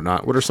Bowl and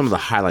whatnot? What are some of the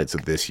highlights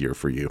of this year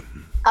for you?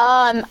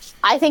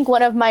 I think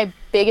one of my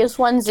biggest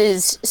ones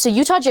is, so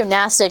Utah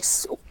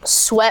Gymnastics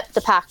swept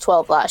the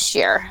Pac-12 last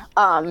year.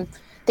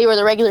 They were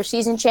the regular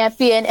season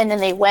champion, and then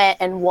they went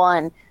and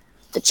won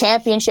the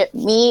championship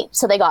meet.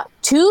 So they got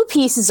 2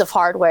 pieces of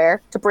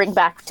hardware to bring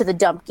back to the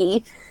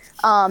Dumpke.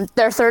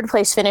 Their third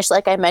place finish,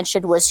 like I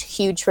mentioned, was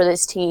huge for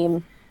this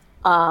team.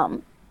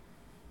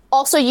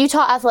 Also,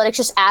 Utah Athletics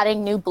just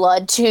adding new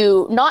blood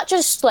to not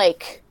just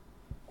like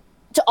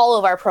to all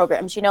of our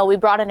programs. You know, we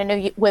brought in a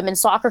new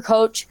women's soccer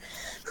coach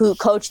who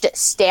coached at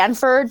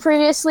Stanford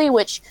previously,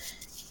 which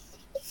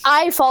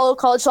I follow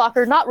college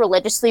soccer, not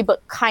religiously,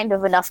 but kind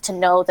of enough to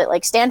know that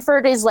like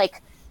Stanford is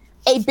like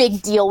a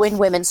big deal in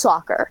women's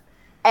soccer.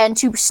 And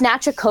to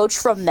snatch a coach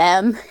from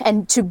them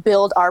and to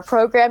build our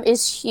program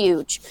is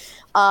huge.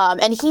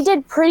 And he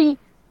did pretty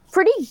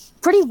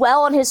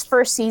well on his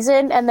first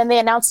season. And then they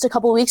announced a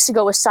couple of weeks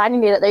ago with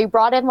signing day that they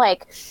brought in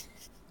like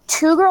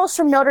 2 girls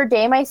from Notre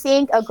Dame, I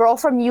think, a girl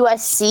from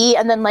USC,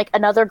 and then like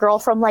another girl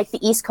from like the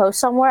East Coast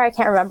somewhere. I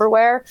can't remember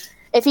where.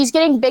 If he's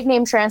getting big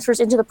name transfers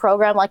into the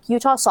program, like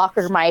Utah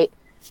soccer might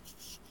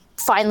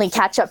finally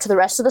catch up to the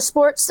rest of the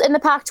sports in the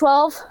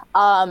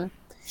Pac-12.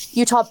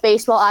 Utah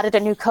baseball added a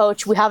new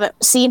coach. We haven't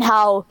seen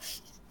how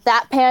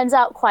that pans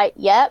out quite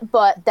yet,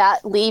 but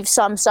that leaves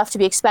some stuff to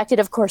be expected.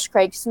 Of course,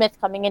 Craig Smith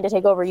coming in to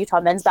take over Utah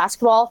men's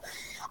basketball.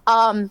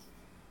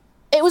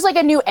 It was like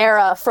a new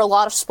era for a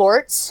lot of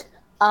sports.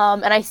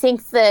 And I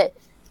think that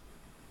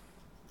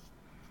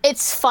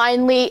it's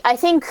finally, I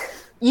think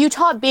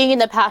Utah being in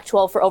the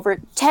Pac-12 for over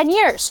 10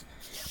 years.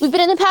 We've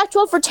been in the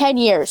Pac-12 for 10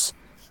 years.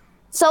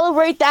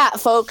 Celebrate that,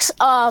 folks.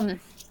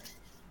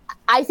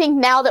 I think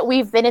now that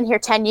we've been in here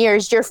 10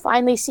 years, you're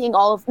finally seeing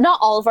not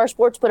all of our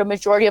sports, but a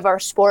majority of our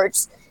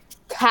sports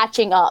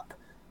catching up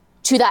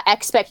to that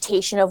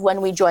expectation of when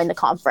we joined the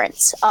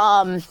conference.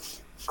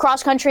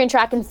 Cross country and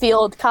track and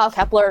field, Kyle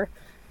Kepler,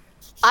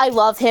 I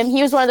love him.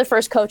 He was one of the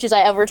first coaches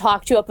I ever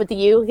talked to up at the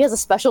U. He has a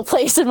special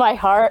place in my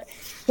heart.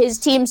 His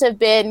teams have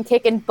been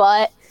kicking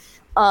butt.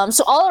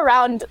 So all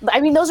around, I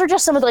mean, those are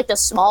just some of like the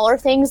smaller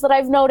things that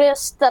I've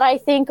noticed that I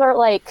think are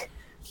like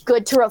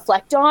good to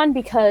reflect on,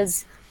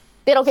 because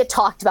they don't get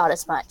talked about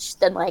as much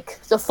than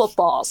like the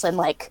footballs and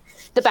like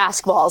the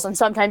basketballs and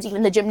sometimes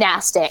even the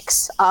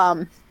gymnastics.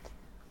 But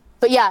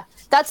yeah,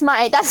 those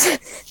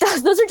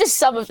are just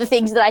some of the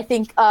things that I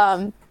think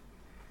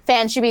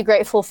fans should be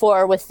grateful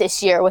for with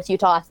this year with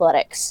Utah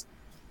athletics.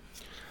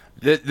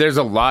 There's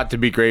a lot to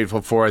be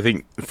grateful for. I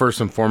think first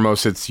and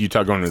foremost, it's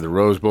Utah going to the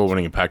Rose Bowl,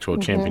 winning a Pac-12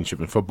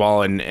 championship in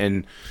football,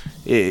 and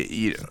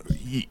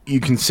you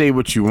can say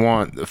what you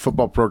want. The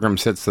football program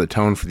sets the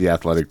tone for the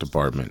athletic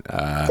department.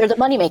 They're the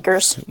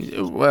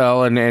moneymakers.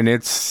 Well, and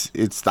it's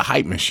the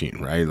hype machine,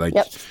 right? Like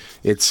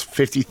it's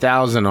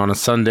 50,000 on a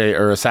Sunday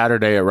or a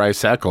Saturday at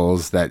Rice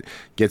Eccles that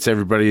gets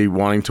everybody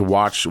wanting to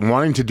watch,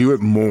 wanting to do it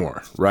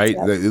more, right?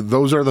 Yep.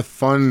 Those are the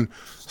fun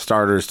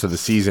starters to the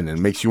season,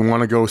 and makes you want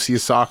to go see a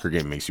soccer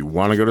game, makes you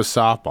want to go to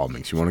softball,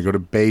 makes you want to go to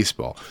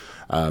baseball,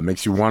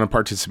 makes you want to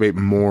participate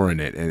more in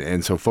it,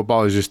 and so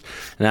football is just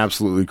an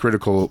absolutely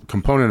critical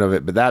component of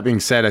it. But that being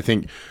said, I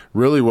think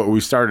really what we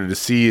started to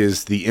see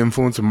is the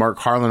influence of Mark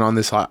Harlan on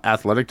this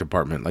athletic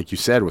department, like you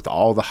said, with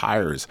all the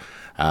hires,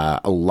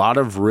 a lot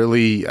of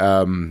really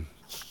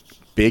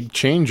big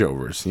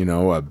changeovers, you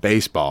know,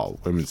 baseball,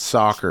 women's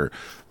soccer,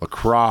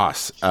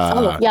 lacrosse.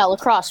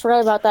 Lacrosse.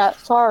 Forgot about that.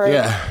 Sorry.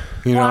 Yeah,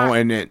 you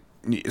know,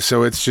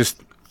 so it's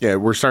just,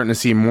 we're starting to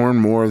see more and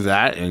more of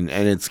that, and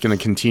it's going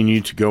to continue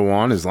to go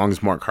on as long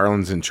as Mark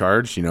Harlan's in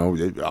charge. You know,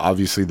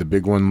 obviously the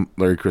big one,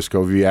 Larry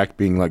Kraskowiak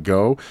being let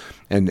go,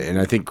 and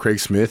I think Craig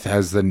Smith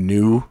has the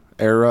new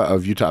era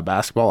of Utah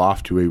basketball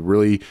off to a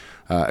really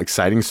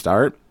exciting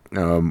start.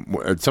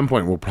 At some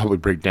point, we'll probably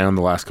break down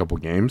the last couple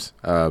games.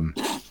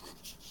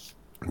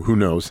 Who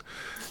knows?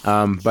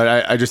 But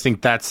I just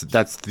think that's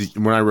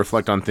when I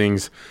reflect on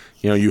things,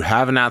 you know, you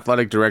have an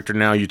athletic director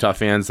now, Utah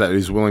fans, that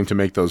is willing to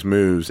make those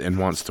moves and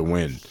wants to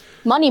win.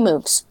 Money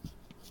moves.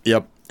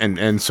 Yep.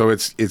 And so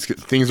it's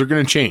things are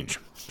going to change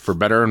for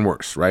better and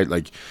worse, right?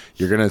 Like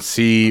you're going to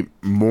see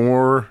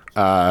more,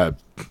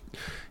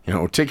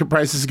 ticket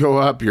prices go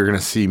up. You're going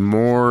to see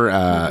more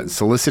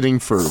soliciting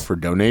for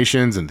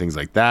donations and things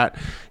like that.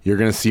 You're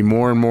going to see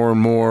more and more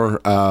and more,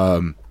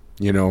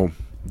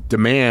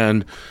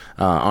 demand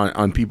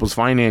on people's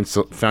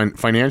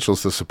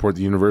financials to support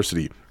the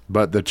university.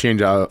 But the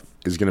change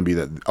is going to be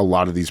that a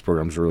lot of these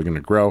programs are really going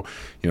to grow.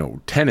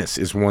 Tennis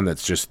is one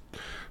that's just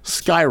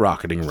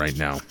skyrocketing right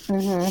now.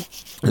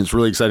 Mm-hmm. It's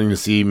really exciting to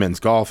see. Men's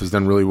golf has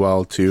done really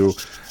well too.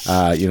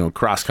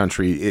 Cross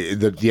country,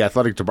 the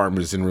athletic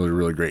department is in really,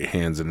 really great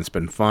hands, and it's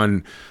been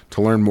fun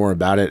to learn more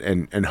about it.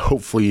 And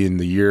hopefully in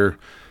the year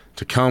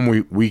to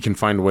come, we can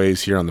find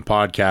ways here on the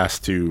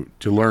podcast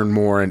to learn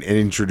more and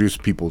introduce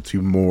people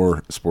to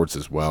more sports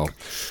as well.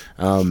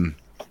 I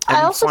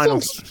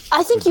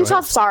think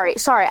Utah. Sorry,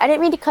 I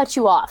didn't mean to cut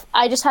you off.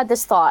 I just had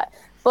this thought.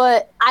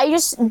 But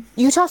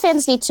Utah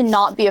fans need to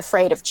not be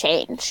afraid of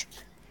change,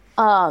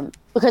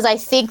 because I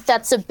think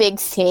that's a big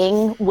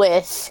thing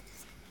with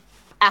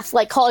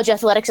college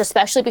athletics,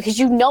 especially because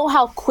you know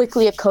how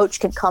quickly a coach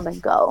can come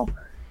and go.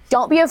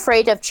 Don't be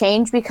afraid of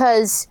change,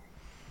 because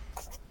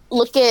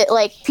look at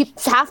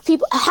half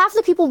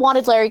the people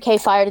wanted Larry K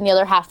fired and the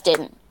other half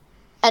didn't,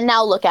 and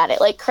now look at it.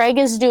 Craig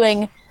is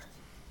doing.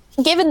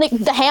 Given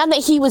the hand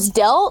that he was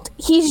dealt,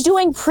 he's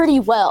doing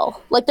pretty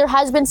well. There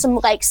has been some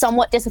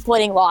somewhat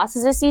disappointing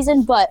losses this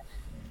season, but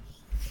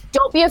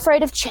don't be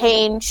afraid of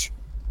change.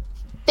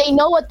 They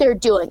know what they're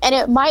doing, and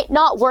it might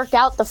not work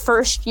out the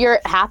first year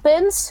it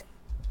happens.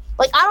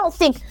 I don't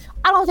think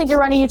the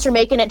Running Utes are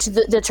making it to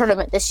the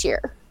tournament this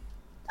year.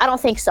 I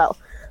don't think so.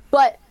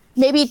 But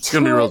maybe it's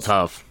gonna be real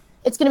tough.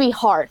 It's gonna be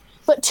hard.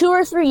 But 2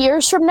 or 3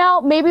 years from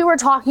now, maybe we're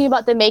talking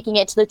about them making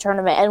it to the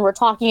tournament, and we're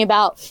talking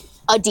about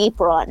a deep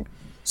run.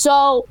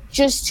 So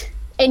just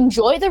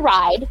enjoy the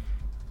ride.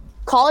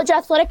 College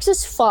athletics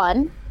is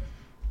fun.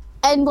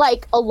 And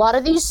a lot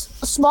of these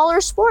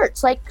smaller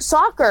sports like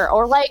soccer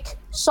or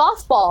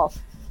softball,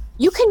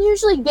 you can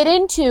usually get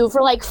into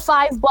for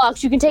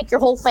 $5. You can take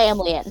your whole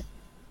family in.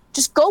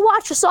 Just go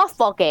watch a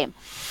softball game.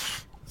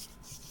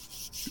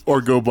 Or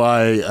go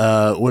buy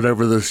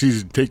whatever the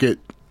season ticket.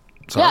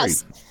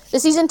 Yes, the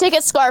season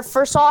ticket scarf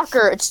for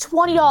soccer, it's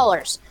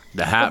 $20.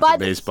 The hat for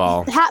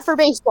baseball. The hat for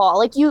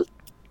baseball.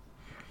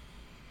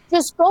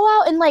 Just go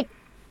out and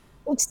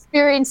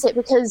experience it,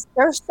 because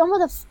they're some of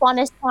the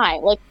funnest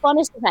time,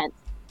 funnest events.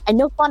 I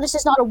know funnest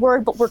is not a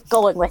word, but we're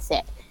going with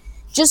it.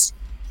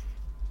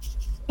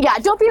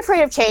 Don't be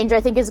afraid of change,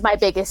 I think, is my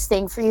biggest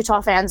thing for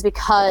Utah fans,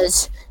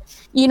 because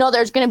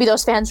there's going to be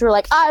those fans who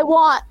are I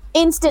want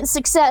instant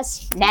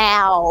success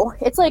now.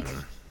 It's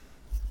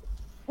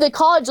the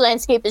college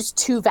landscape is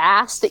too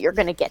vast that you're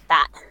going to get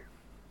that.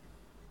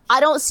 I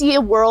don't see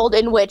a world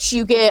in which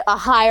you get a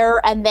hire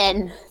and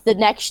then the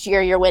next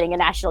year you're winning a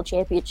national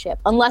championship,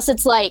 unless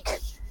it's a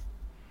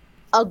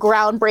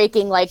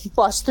groundbreaking,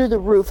 bust through the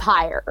roof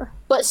hire.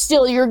 But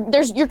still, you're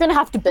going to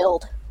have to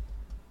build.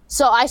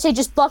 So I say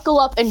just buckle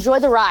up, enjoy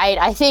the ride.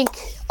 I think,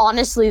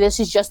 honestly, this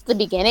is just the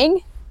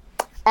beginning.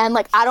 And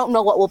I don't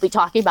know what we'll be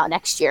talking about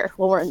next year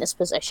when we're in this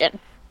position.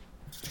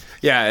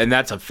 Yeah, and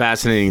that's a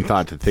fascinating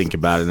thought to think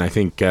about. And I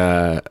think,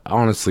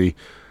 honestly,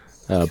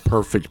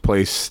 perfect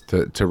place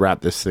to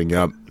wrap this thing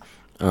up.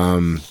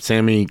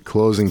 Sammy,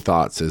 closing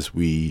thoughts as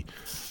we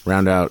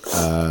round out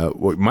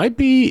what might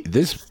be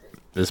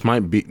this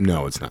might be,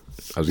 no, it's not.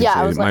 I was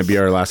gonna say it might be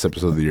our last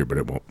episode of the year, but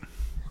it won't.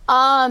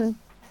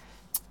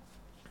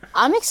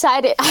 I'm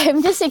excited.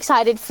 I'm just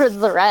excited for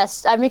the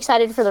rest. I'm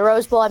excited for the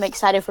Rose Bowl. I'm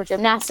excited for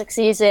gymnastics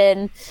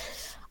season.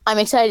 I'm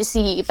excited to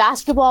see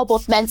basketball,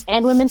 both men's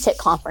and women's, hit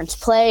conference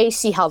play,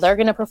 see how they're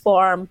going to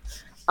perform.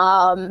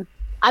 I'm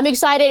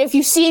excited. If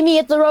you see me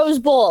at the Rose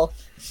Bowl,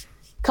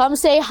 come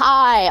say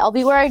hi. I'll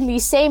be wearing the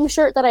same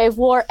shirt that I've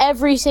wore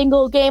every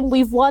single game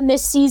we've won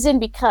this season,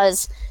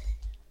 because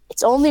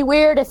it's only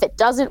weird if it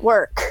doesn't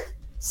work.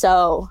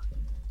 So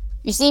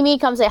if you see me,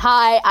 come say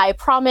hi. I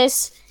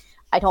promise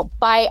I don't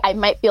bite. I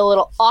might be a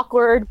little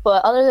awkward,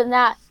 but other than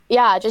that,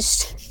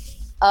 just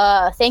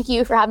thank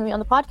you for having me on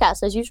the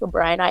podcast as usual,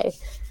 Brian.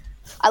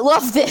 I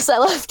love this. I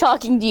love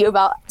talking to you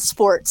about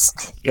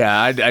sports. Yeah,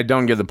 I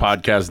don't get the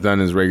podcast done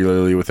as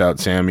regularly without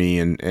Sammy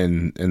and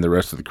the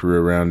rest of the crew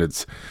around.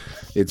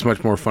 It's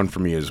much more fun for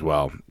me as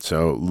well.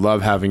 So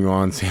love having you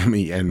on,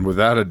 Sammy. And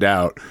without a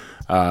doubt,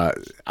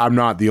 I'm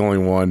not the only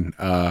one.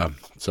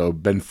 So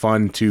been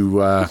fun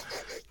to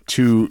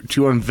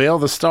unveil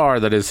the star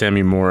that is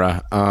Sammy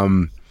Mora.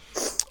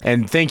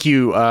 And thank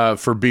you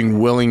for being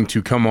willing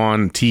to come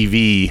on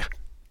TV.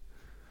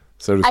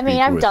 So to speak,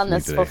 I've done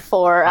this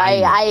before.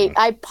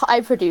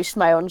 I produced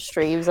my own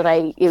streams,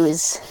 and it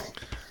was.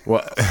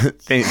 Well,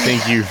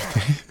 thank you.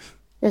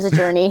 It was a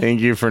journey. Thank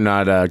you for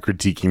not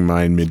critiquing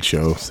mine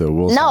mid-show. So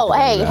we'll. No,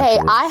 hey,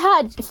 I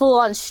had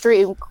full-on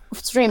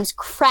streams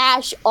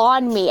crash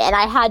on me, and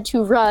I had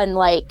to run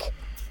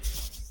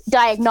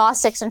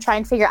diagnostics and try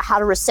and figure out how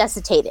to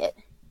resuscitate it.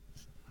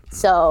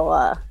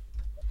 So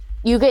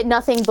you get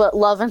nothing but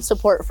love and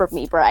support from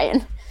me,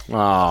 Brian.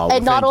 Oh,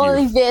 and not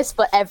only this,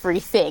 but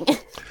everything.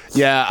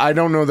 Yeah, I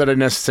don't know that I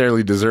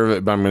necessarily deserve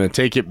it, but I'm going to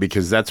take it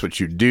because that's what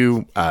you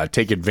do.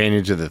 Take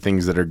advantage of the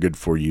things that are good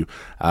for you.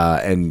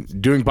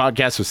 And doing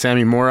podcasts with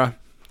Sammy Mora,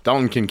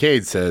 Dalton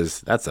Kincaid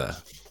says that's a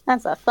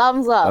thumbs up.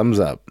 Thumbs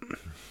up.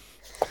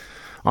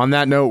 On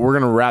that note, we're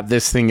going to wrap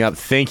this thing up.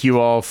 Thank you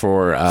all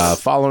for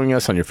following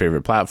us on your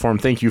favorite platform.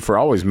 Thank you for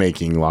always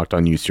making Locked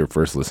On Utes your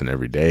first listen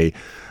every day.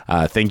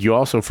 Thank you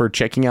also for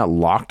checking out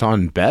Locked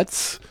On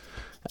Bets.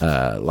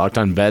 Locked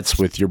On Bets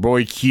with your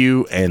boy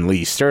Q and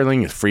Lee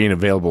Sterling is free and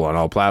available on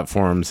all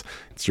platforms.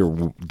 It's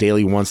your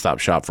daily one-stop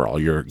shop for all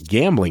your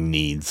gambling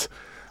needs.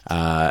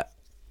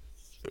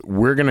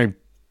 We're going to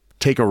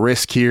take a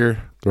risk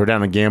here, throw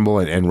down a gamble,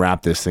 and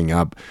wrap this thing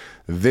up.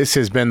 This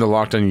has been the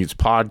Locked On Utes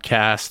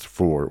podcast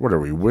for,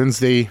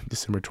 Wednesday,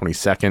 December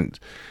 22nd,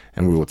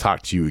 and we will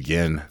talk to you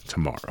again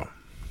tomorrow.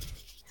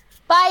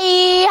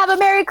 Bye. Have a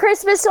Merry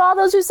Christmas to all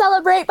those who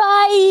celebrate.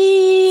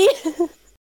 Bye.